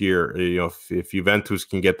next year, if Juventus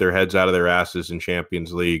can get their heads out of their asses in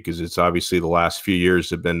Champions League, because it's obviously the last few years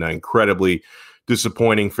have been incredibly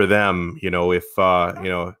disappointing for them.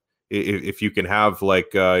 If you can have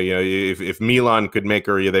if Milan could make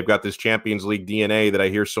they've got this Champions League DNA that I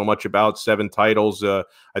hear so much about, 7 titles.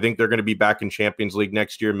 I think they're going to be back in Champions League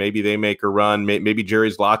next year. Maybe they make a run. Maybe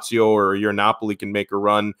Jerry's Lazio or your Napoli can make a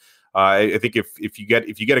run. I think if you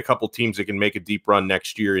get a couple teams that can make a deep run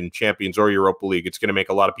next year in Champions or Europa League, it's going to make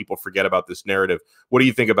a lot of people forget about this narrative. What do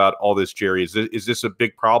you think about all this, Jerry? Is this a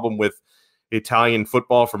big problem with Italian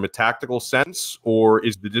football from a tactical sense, or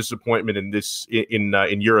is the disappointment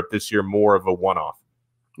in Europe this year more of a one-off?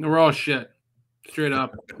 No, we're all shit, straight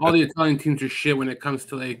up. All the Italian teams are shit when it comes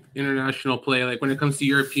to like international play. Like when it comes to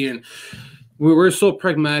European, we're so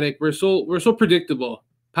pragmatic. We're so predictable.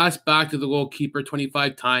 Pass back to the goalkeeper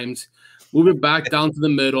 25 times, move it back down to the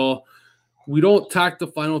middle. We don't tack the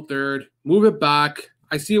final third. Move it back.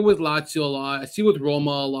 I see it with Lazio a lot. I see it with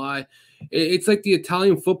Roma a lot. It's like the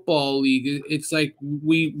Italian football league. It's like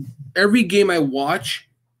every game I watch,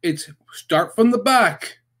 it's start from the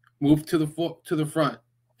back, move to the front.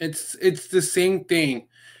 It's the same thing.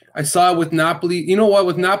 I saw it with Napoli. You know what?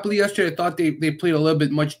 With Napoli yesterday, I thought they played a little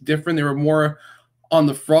bit much different. They were more on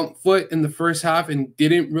the front foot in the first half and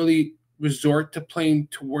didn't really resort to playing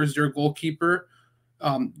towards their goalkeeper.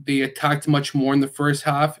 They attacked much more in the first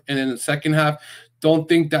half, and in the second half, don't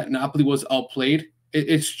think that Napoli was outplayed.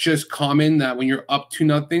 It's just common that when you're up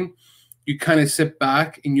 2-0, you kind of sit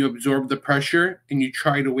back and you absorb the pressure and you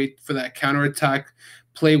try to wait for that counterattack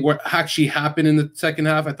play. What actually happened in the second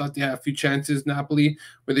half, I thought they had a few chances, Napoli,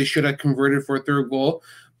 where they should have converted for a third goal.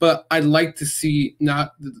 But I'd like to see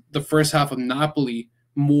not the first half of Napoli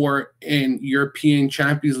more in European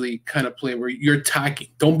Champions League kind of play where you're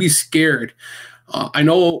attacking. Don't be scared. I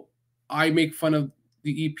know I make fun of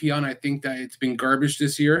the EPL, and I think that it's been garbage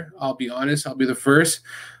this year. I'll be honest. I'll be the first.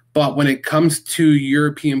 But when it comes to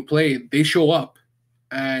European play, they show up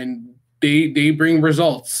and they bring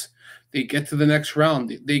results. They get to the next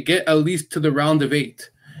round. They get at least to the round of 8.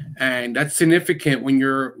 And that's significant when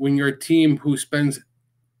you're a team who spends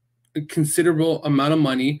a considerable amount of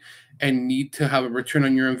money and need to have a return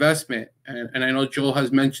on your investment. And I know Joel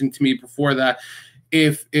has mentioned to me before that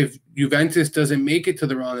if Juventus doesn't make it to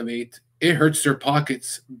the round of 8, it hurts their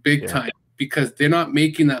pockets big time because they're not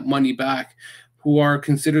making that money back, who are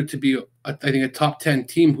considered to be, I think, a top 10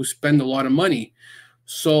 team who spend a lot of money.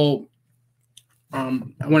 So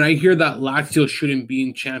when I hear that Lazio shouldn't be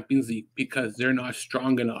in Champions League because they're not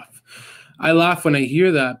strong enough, I laugh when I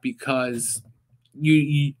hear that because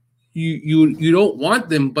you don't want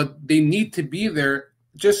them, but they need to be there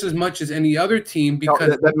just as much as any other team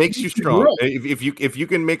because that makes you strong. If you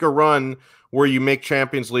can make a run where you make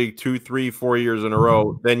Champions League 2, 3, 4 years in a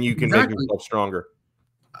row, then you can make yourself stronger.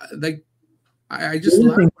 Like I just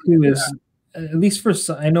the thing too is, at least for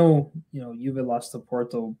I know Juve lost to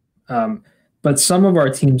Porto, but some of our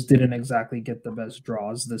teams didn't exactly get the best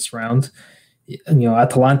draws this round.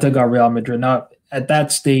 Atalanta got Real Madrid. Now at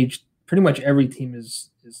that stage, pretty much every team is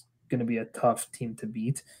going to be a tough team to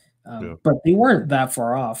beat. But they weren't that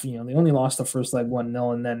far off. They only lost the first leg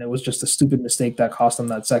 1-0, and then it was just a stupid mistake that cost them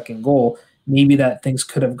that second goal. Maybe that things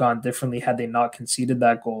could have gone differently had they not conceded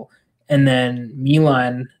that goal. And then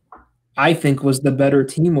Milan, I think, was the better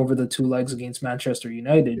team over the 2 legs against Manchester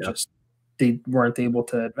United. Yeah. Just they weren't able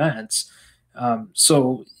to advance.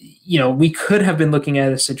 So, we could have been looking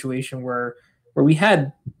at a situation where we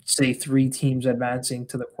had, say, 3 teams advancing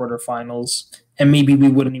to the quarterfinals, and maybe we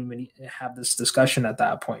wouldn't even have this discussion at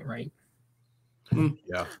that point, right?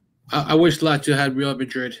 Yeah. I wish Lazio had Real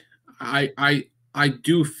Madrid. I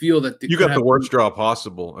do feel that you got the worst draw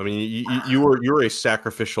possible. I mean, you were a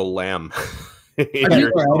sacrificial lamb. I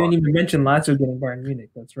didn't even mention Lazio getting Bayern Munich.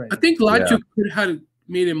 That's right. I think Lazio could have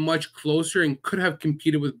made it much closer and could have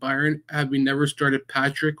competed with Bayern had we never started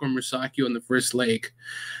Patrick or Musacchio in the first leg.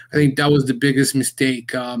 I think that was the biggest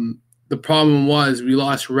mistake. The problem was we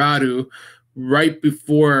lost Radu right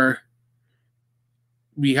before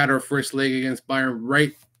we had our first leg against Bayern,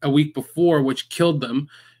 right a week before, which killed them.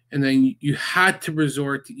 And then you had to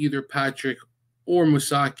resort to either Patrick or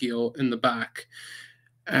Musacchio in the back.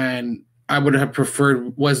 And I would have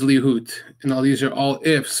preferred Wesley Hoot. And now these are all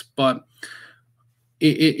ifs, but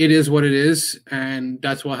it is what it is. And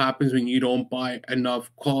that's what happens when you don't buy enough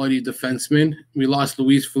quality defensemen. We lost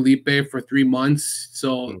Luis Felipe for 3 months.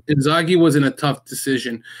 So Inzaghi was in a tough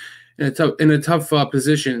decision, in a tough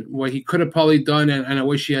position. What he could have probably done, and I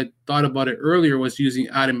wish he had thought about it earlier, was using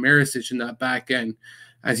Adam Maricic in that back end,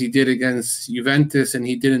 as he did against Juventus and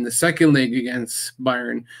he did in the second leg against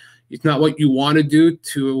Bayern. It's not what you want to do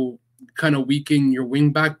to kind of weaken your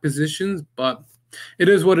wing-back positions, but it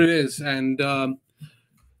is what it is. And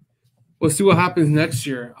we'll see what happens next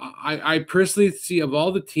year. I personally see, of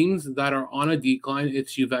all the teams that are on a decline,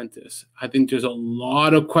 it's Juventus. I think there's a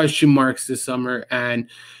lot of question marks this summer, and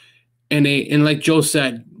like Joe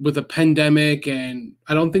said, with a pandemic, and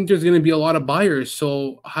I don't think there's going to be a lot of buyers.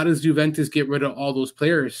 So how does Juventus get rid of all those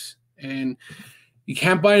players? And you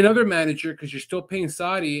can't buy another manager because you're still paying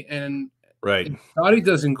Sarri. And right, Sarri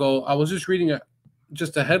doesn't go. I was just reading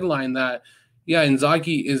just a headline that,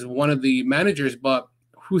 Inzaghi is one of the managers, but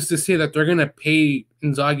who's to say that they're going to pay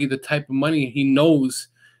Inzaghi the type of money he knows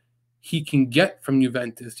he can get from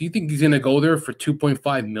Juventus? Do you think he's going to go there for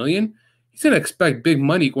 $2.5 million? He's going to expect big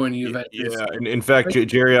money going to Juventus. Yeah, and in fact,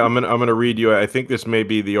 Jerry, I'm gonna read you. I think this may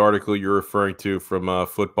be the article you're referring to from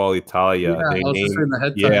Football Italia. They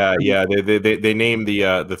named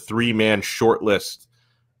the 3-man shortlist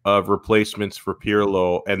of replacements for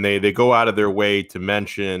Pirlo, and they go out of their way to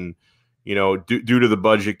mention, due to the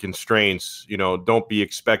budget constraints, don't be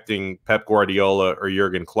expecting Pep Guardiola or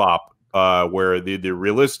Jurgen Klopp. Where the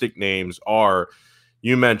realistic names are,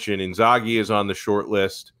 you mentioned Inzaghi is on the short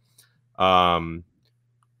list. Inzaghi,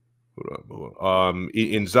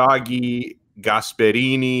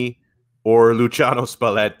 Gasperini, or Luciano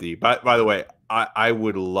Spalletti. By the way, I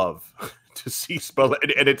would love to see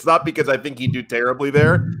Spalletti, and it's not because I think he'd do terribly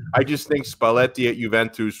there. I just think Spalletti at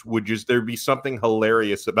Juventus there'd be something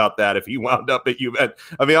hilarious about that if he wound up at Juventus.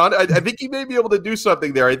 I mean, I think he may be able to do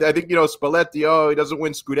something there. I think, Spalletti, he doesn't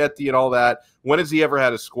win Scudetti and all that. When has he ever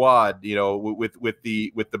had a squad, with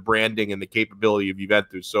the branding and the capability of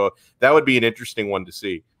Juventus? So that would be an interesting one to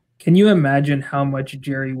see. Can you imagine how much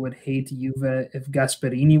Jerry would hate Juve if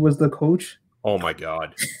Gasperini was the coach? Oh my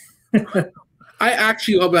God. I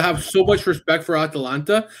actually would have so much respect for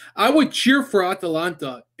Atalanta. I would cheer for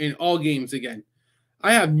Atalanta in all games again.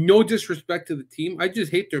 I have no disrespect to the team. I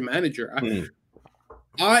just hate their manager.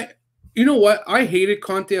 You know what? I hated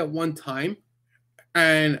Conte at one time,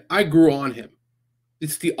 and I grew on him.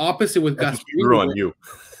 It's the opposite with Gasperini. He grew on you.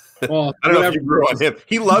 Well, I don't know if you grew on him.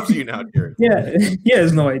 He loves you now, Jerry. Yeah, he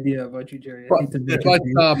has no idea about you, Jerry.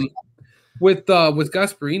 With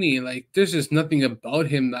Gasperini, like, there's just nothing about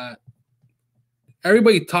him that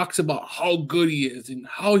everybody talks about how good he is and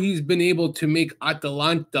how he's been able to make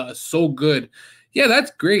Atalanta so good. Yeah,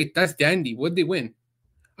 that's great. That's dandy. What'd they win?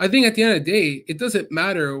 I think at the end of the day, it doesn't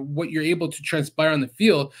matter what you're able to transpire on the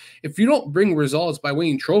field. If you don't bring results by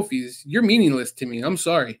winning trophies, you're meaningless to me. I'm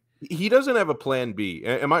sorry. He doesn't have a plan B.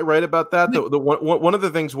 Am I right about that? One of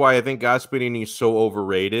the things why I think Gasperini is so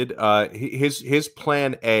overrated, his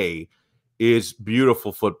plan A is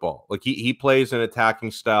beautiful football. Like he plays an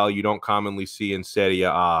attacking style you don't commonly see in Serie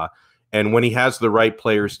A. And when he has the right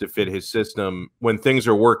players to fit his system, when things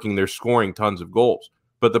are working, they're scoring tons of goals.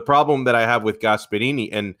 But the problem that I have with Gasperini,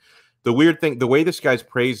 and the weird thing, the way this guy's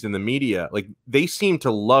praised in the media, like they seem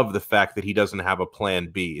to love the fact that he doesn't have a plan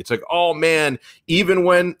B. It's like, oh man, even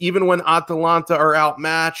when Atalanta are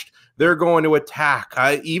outmatched, they're going to attack.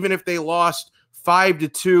 Even if they lost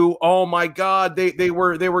 5-2, oh my God, they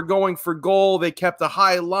were going for goal. They kept a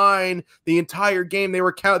high line the entire game. They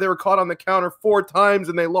were caught on the counter 4 times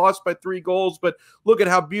and they lost by 3 goals. But look at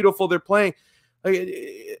how beautiful they're playing.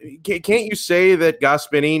 Can't you say that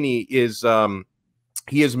Gasperini is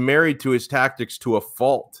he is married to his tactics to a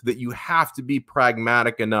fault, that you have to be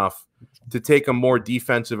pragmatic enough to take a more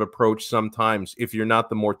defensive approach sometimes if you're not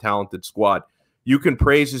the more talented squad? You can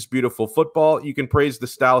praise his beautiful football. You can praise the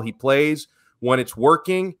style he plays. When it's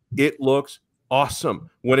working, it looks awesome.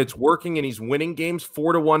 When it's working and he's winning games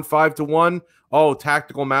 4-1, 5-1, oh,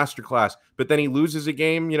 tactical masterclass. But then he loses a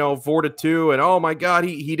game, 4-2, and oh my God,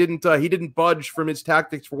 he didn't budge from his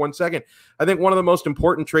tactics for 1 second. I think one of the most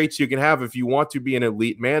important traits you can have if you want to be an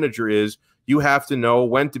elite manager is you have to know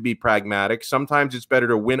when to be pragmatic. Sometimes it's better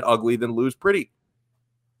to win ugly than lose pretty.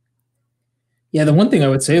 Yeah, the one thing I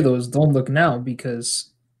would say though is don't look now,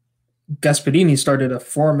 because Gasperini started a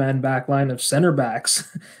 4-man back line of center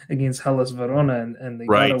backs against Hellas Verona, and they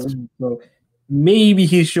got a win. So maybe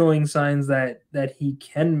he's showing signs that he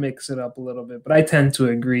can mix it up a little bit. But I tend to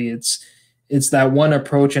agree. It's that one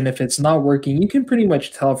approach, and if it's not working, you can pretty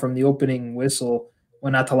much tell from the opening whistle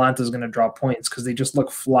when Atalanta is going to drop points, because they just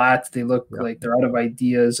look flat. They look like they're out of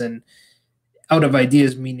ideas, and out of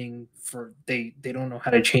ideas meaning they don't know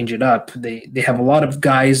how to change it up. They have a lot of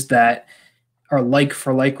guys that are like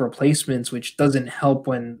for like replacements, which doesn't help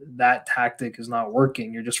when that tactic is not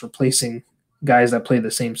working. You're just replacing guys that play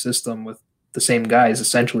the same system with the same guys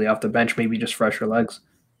essentially off the bench, maybe just fresher legs.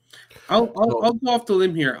 I'll go off the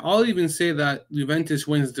limb here. I'll even say that Juventus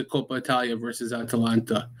wins the Coppa Italia versus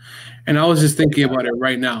Atalanta. And I was just thinking about it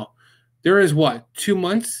right now. There is 2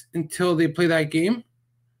 months until they play that game?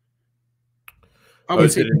 I would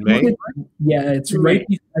say in May? Yeah, it's right.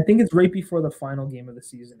 I think it's right before the final game of the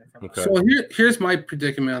season. Okay. So here's my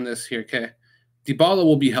predicament on this here. Okay, Dybala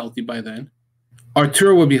will be healthy by then.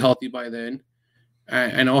 Arturo will be healthy by then.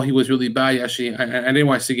 I know he was really bad yesterday. I didn't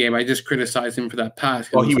watch the game. I just criticized him for that pass.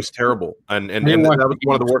 Oh, he was terrible, and that was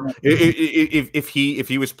one of the worst. If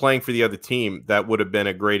he was playing for the other team, that would have been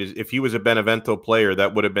a great. If he was a Benevento player,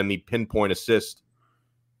 that would have been the pinpoint assist.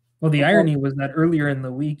 Well, the irony was that earlier in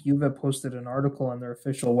the week, Juve posted an article on their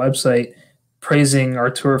official website praising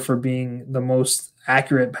Artur for being the most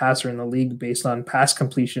accurate passer in the league based on pass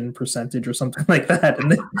completion percentage or something like that.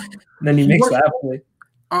 And then he makes that play.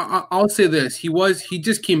 I'll say this. He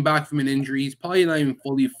just came back from an injury. He's probably not even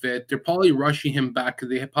fully fit. They're probably rushing him back because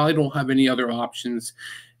they probably don't have any other options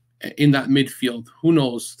in that midfield. Who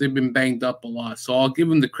knows? They've been banged up a lot. So I'll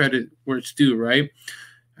give him the credit where it's due, right?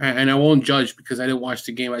 And I won't judge because I didn't watch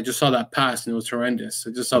the game. I just saw that pass and it was horrendous.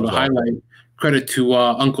 I just saw the highlight. Credit to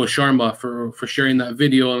Uncle Sharma for sharing that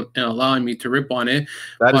video and allowing me to rip on it.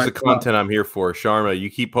 That is the content I'm here for, Sharma. You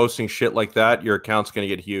keep posting shit like that, your account's going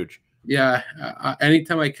to get huge. Yeah,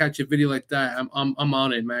 anytime I catch a video like that, I'm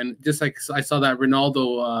on it, man. Just like I saw that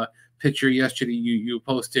Ronaldo picture yesterday you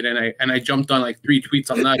posted, and I jumped on like 3 tweets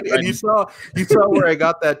on that. And you saw where I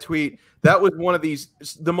got that tweet. That was one of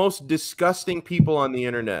the most disgusting people on the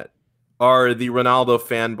internet are the Ronaldo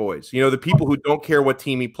fanboys. The people who don't care what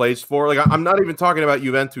team he plays for. Like, I'm not even talking about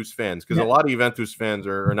Juventus fans, because a lot of Juventus fans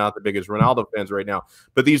are not the biggest Ronaldo fans right now.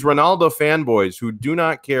 But these Ronaldo fanboys who do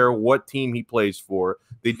not care what team he plays for.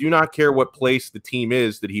 They do not care what place the team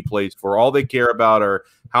is that he plays for. All they care about are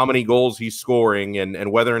how many goals he's scoring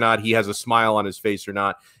and whether or not he has a smile on his face or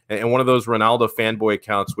not. And one of those Ronaldo fanboy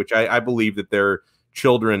accounts, which I believe that they're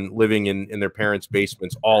children living in their parents'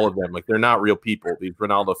 basements, all of them. Like, they're not real people, these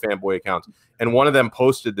Ronaldo fanboy accounts. And one of them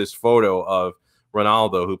posted this photo of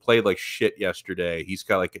Ronaldo, who played like shit yesterday. He's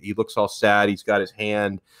got he looks all sad. He's got his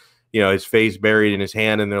hand, his face buried in his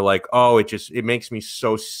hand. And they're like, oh, it makes me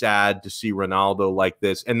so sad to see Ronaldo like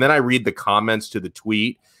this. And then I read the comments to the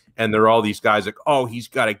tweet, and there are all these guys like, oh, he's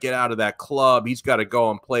got to get out of that club. He's got to go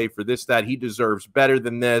and play for this, that. He deserves better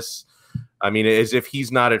than this. I mean, as if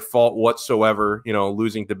he's not at fault whatsoever,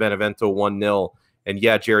 losing to Benevento 1-0. And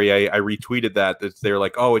yeah, Jerry, I retweeted that they're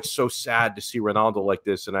like, oh, it's so sad to see Ronaldo like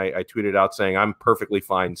this. And I tweeted out saying, I'm perfectly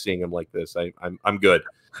fine seeing him like this. I'm good.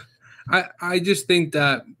 I just think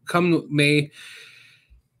that come May,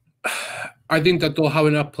 I think that they'll have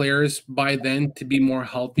enough players by then to be more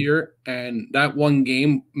healthier. And that one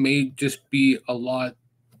game may just be a lot,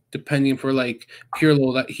 depending for like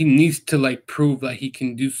Pirlo, that he needs to prove that he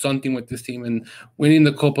can do something with this team, and winning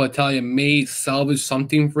the Coppa Italia may salvage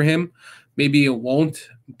something for him. Maybe it won't,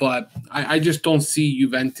 but I just don't see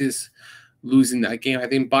Juventus losing that game. I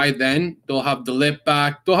think by then they'll have the lip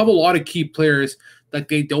back. They'll have a lot of key players that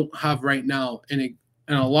they don't have right now, and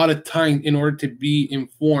a lot of time in order to be in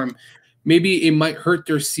form. Maybe it might hurt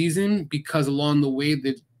their season because along the way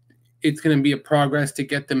that it's going to be a progress to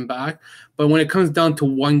get them back. But when it comes down to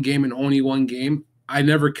one game and only one game, I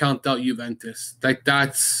never count out Juventus.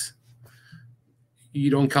 you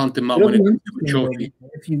don't count them out It'll when it be comes to a interesting,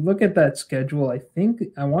 trophy. if you look at that schedule,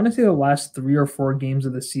 I want to say the last 3 or 4 games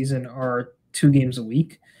of the season are 2 games a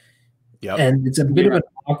week. Yep. And it's a bit of an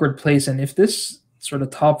awkward place. And if this sort of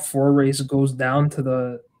top 4 race goes down to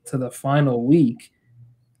the final week,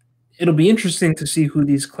 it'll be interesting to see who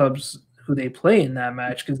they play in that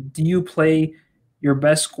match. Because do you play your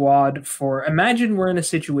best squad for? Imagine we're in a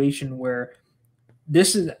situation where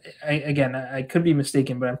this is I could be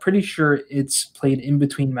mistaken, but I'm pretty sure it's played in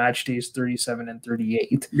between match days 37 and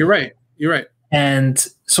 38. You're right. And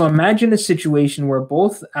so imagine a situation where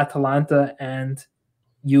both Atalanta and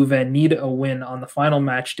Juve need a win on the final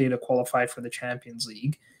match day to qualify for the Champions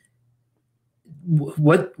League.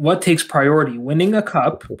 What takes priority? Winning a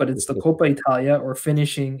cup, but it's the Coppa Italia, or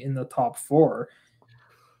finishing in the top 4?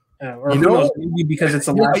 Or maybe because it's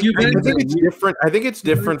a last. I think it's different. I think it's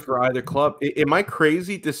different for either club. Am I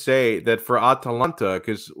crazy to say that for Atalanta?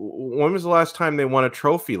 Because when was the last time they won a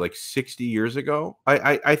trophy? Like 60 years ago.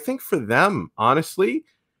 I think for them, honestly,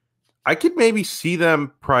 I could maybe see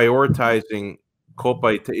them prioritizing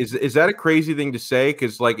Coppa. Is that a crazy thing to say?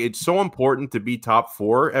 Because like it's so important to be top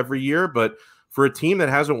 4 every year, but for a team that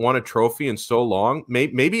hasn't won a trophy in so long,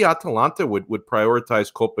 maybe Atalanta would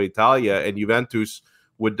prioritize Coppa Italia, and Juventus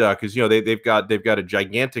would, because they've got a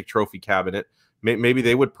gigantic trophy cabinet. Maybe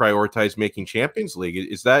they would prioritize making Champions League.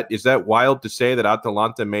 Is that wild to say that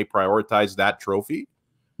Atalanta may prioritize that trophy?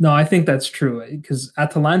 No, I think that's true, because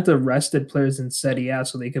Atalanta rested players in Serie A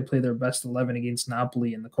so they could play their best 11 against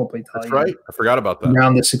Napoli in the Coppa Italia. That's right. I forgot about that.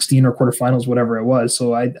 Around the 16 or quarterfinals, whatever it was.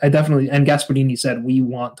 So I definitely, and Gasperini said, we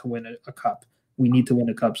want to win a cup. We need to win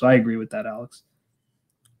a cup. So I agree with that, Alex.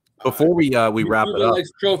 Before we wrap it up,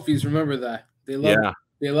 likes trophies. Remember that they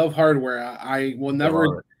love hardware. I will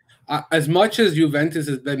never. As much as Juventus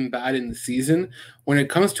has been bad in the season, when it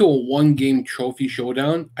comes to a 1-game trophy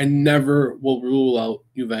showdown, I never will rule out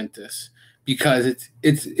Juventus, because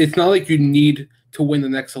it's not like you need to win the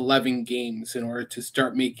next 11 games in order to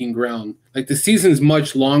start making ground. Like, the season's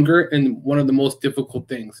much longer, and one of the most difficult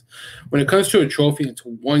things. When it comes to a trophy, it's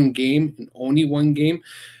 1 game and only 1 game.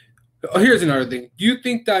 Here's another thing. Do you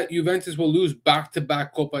think that Juventus will lose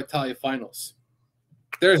back-to-back Coppa Italia finals?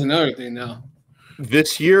 There's another thing now.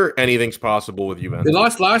 This year, anything's possible with Juventus. They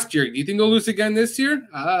lost last year. Do you think they'll lose again this year?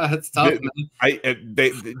 That's tough, man.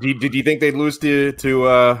 Did you think they'd lose to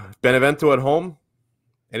Benevento at home?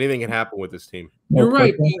 Anything can happen with this team. You're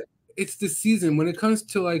right. But it's the season. When it comes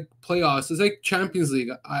to like playoffs, it's like Champions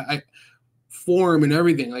League. I form and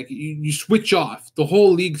everything. Like you switch off. The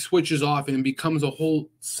whole league switches off and it becomes a whole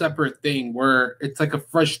separate thing where it's like a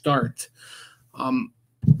fresh start.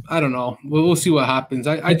 I don't know. We'll see what happens.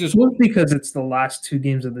 I just hope, because it's the last 2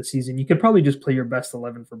 games of the season, you could probably just play your best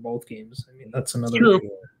 11 for both games. I mean, that's another. True.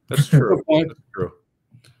 That's true. That's true.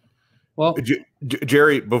 Well,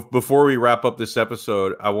 Jerry, before we wrap up this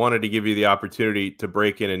episode, I wanted to give you the opportunity to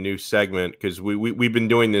break in a new segment, because we've been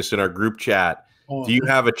doing this in our group chat. Do you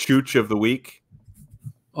have a Chooch of the week?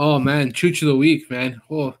 Oh man, Chooch of the week, man.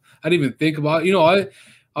 Oh, I didn't even think about it.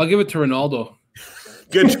 I'll give it to Ronaldo.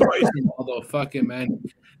 Good choice. Ronaldo, fuck it, man.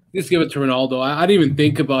 Just give it to Ronaldo. I didn't even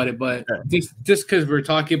think about it, but just because we're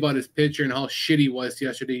talking about his pitcher and how shit he was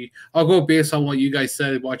yesterday, I'll go based on what you guys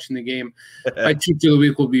said watching the game. My Chooch of the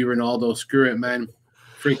week will be Ronaldo. Screw it, man.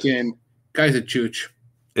 Freaking guy's a Chooch.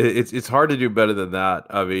 It's hard to do better than that.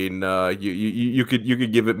 I mean, you could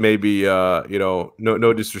give it maybe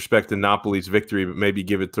no disrespect to Napoli's victory, but maybe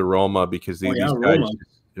give it to Roma, because these guys. Roma.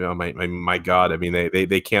 My God, I mean,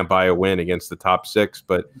 they can't buy a win against the top 6,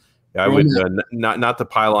 but I would not to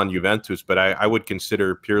pile on Juventus, but I would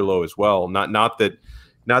consider Pirlo as well. Not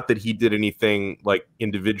that he did anything like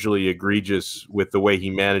individually egregious with the way he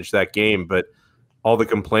managed that game, but all the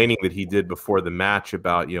complaining that he did before the match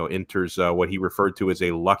about Inter's what he referred to as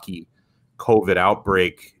a lucky COVID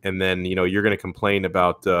outbreak, and then you're going to complain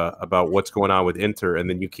about what's going on with Inter, and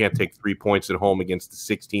then you can't take 3 points at home against the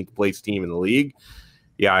 16th place team in the league.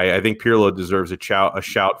 Yeah, I think Pirlo deserves a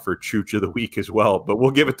shout for Chooch of the week as well, but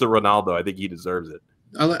we'll give it to Ronaldo. I think he deserves it.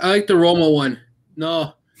 I like the Roma one.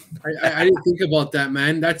 No, I didn't think about that,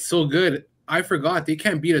 man. That's so good. I forgot. They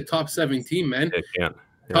can't beat a top 7 team, man. They can't.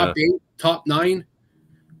 Top 8, top 9.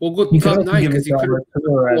 We'll go top 9 because he could have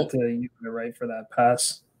right for that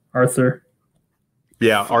pass. Arthur.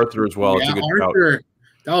 Yeah, Arthur as well. Yeah, it's a good Arthur. shout.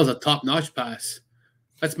 That was a top-notch pass.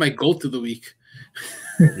 That's my goat of the week.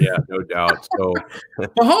 Yeah, no doubt. So,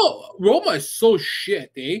 but how Roma is so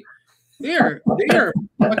shit, eh? They are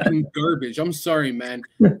fucking garbage. I'm sorry, man.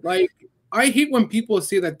 Like, I hate when people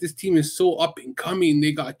say that this team is so up and coming.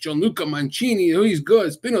 They got Gianluca Mancini, he's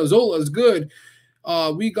good. Spinazzola's good.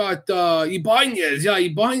 We got Ibanez. Yeah,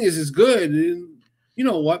 Ibanez is good. you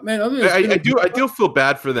know what, man? I do feel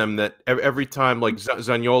bad for them that every time like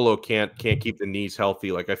Zaniolo can't keep the knees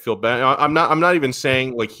healthy. Like I feel bad. I'm not even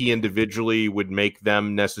saying like he individually would make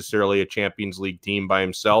them necessarily a Champions League team by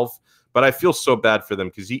himself, but I feel so bad for them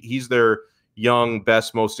because he's their young,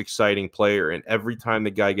 best, most exciting player, and every time the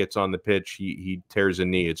guy gets on the pitch, he tears a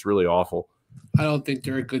knee. It's really awful. I don't think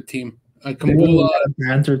they're a good team. There was a lot of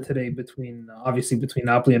banter today between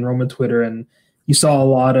Napoli and Roma Twitter, and you saw a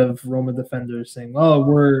lot of Roma defenders saying, "Oh,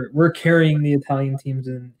 we're carrying the Italian teams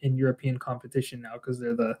in European competition now because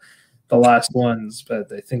they're the last ones."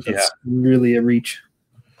 But I think that's really a reach.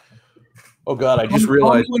 Oh God, I just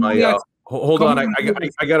realized my. Hold on,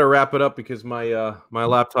 I got to wrap it up because my my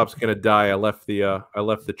laptop's gonna die. I left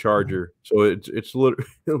the charger, so it's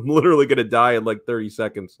literally gonna die in like 30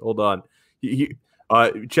 seconds. Hold on.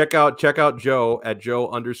 Check out Joe at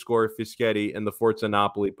Joe_Fischetti and the Forza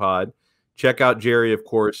Napoli pod. Check out Jerry, of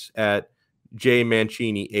course, at J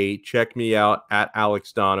Mancini 8. Check me out at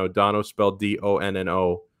Alex Dono. Dono spelled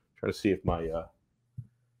Donno. Try to see if my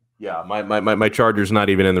my charger's not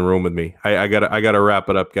even in the room with me. I gotta wrap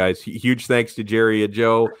it up, guys. Huge thanks to Jerry and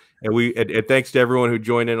Joe, and thanks to everyone who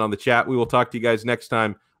joined in on the chat. We will talk to you guys next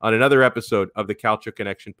time on another episode of the Calcio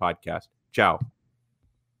Connection podcast. Ciao.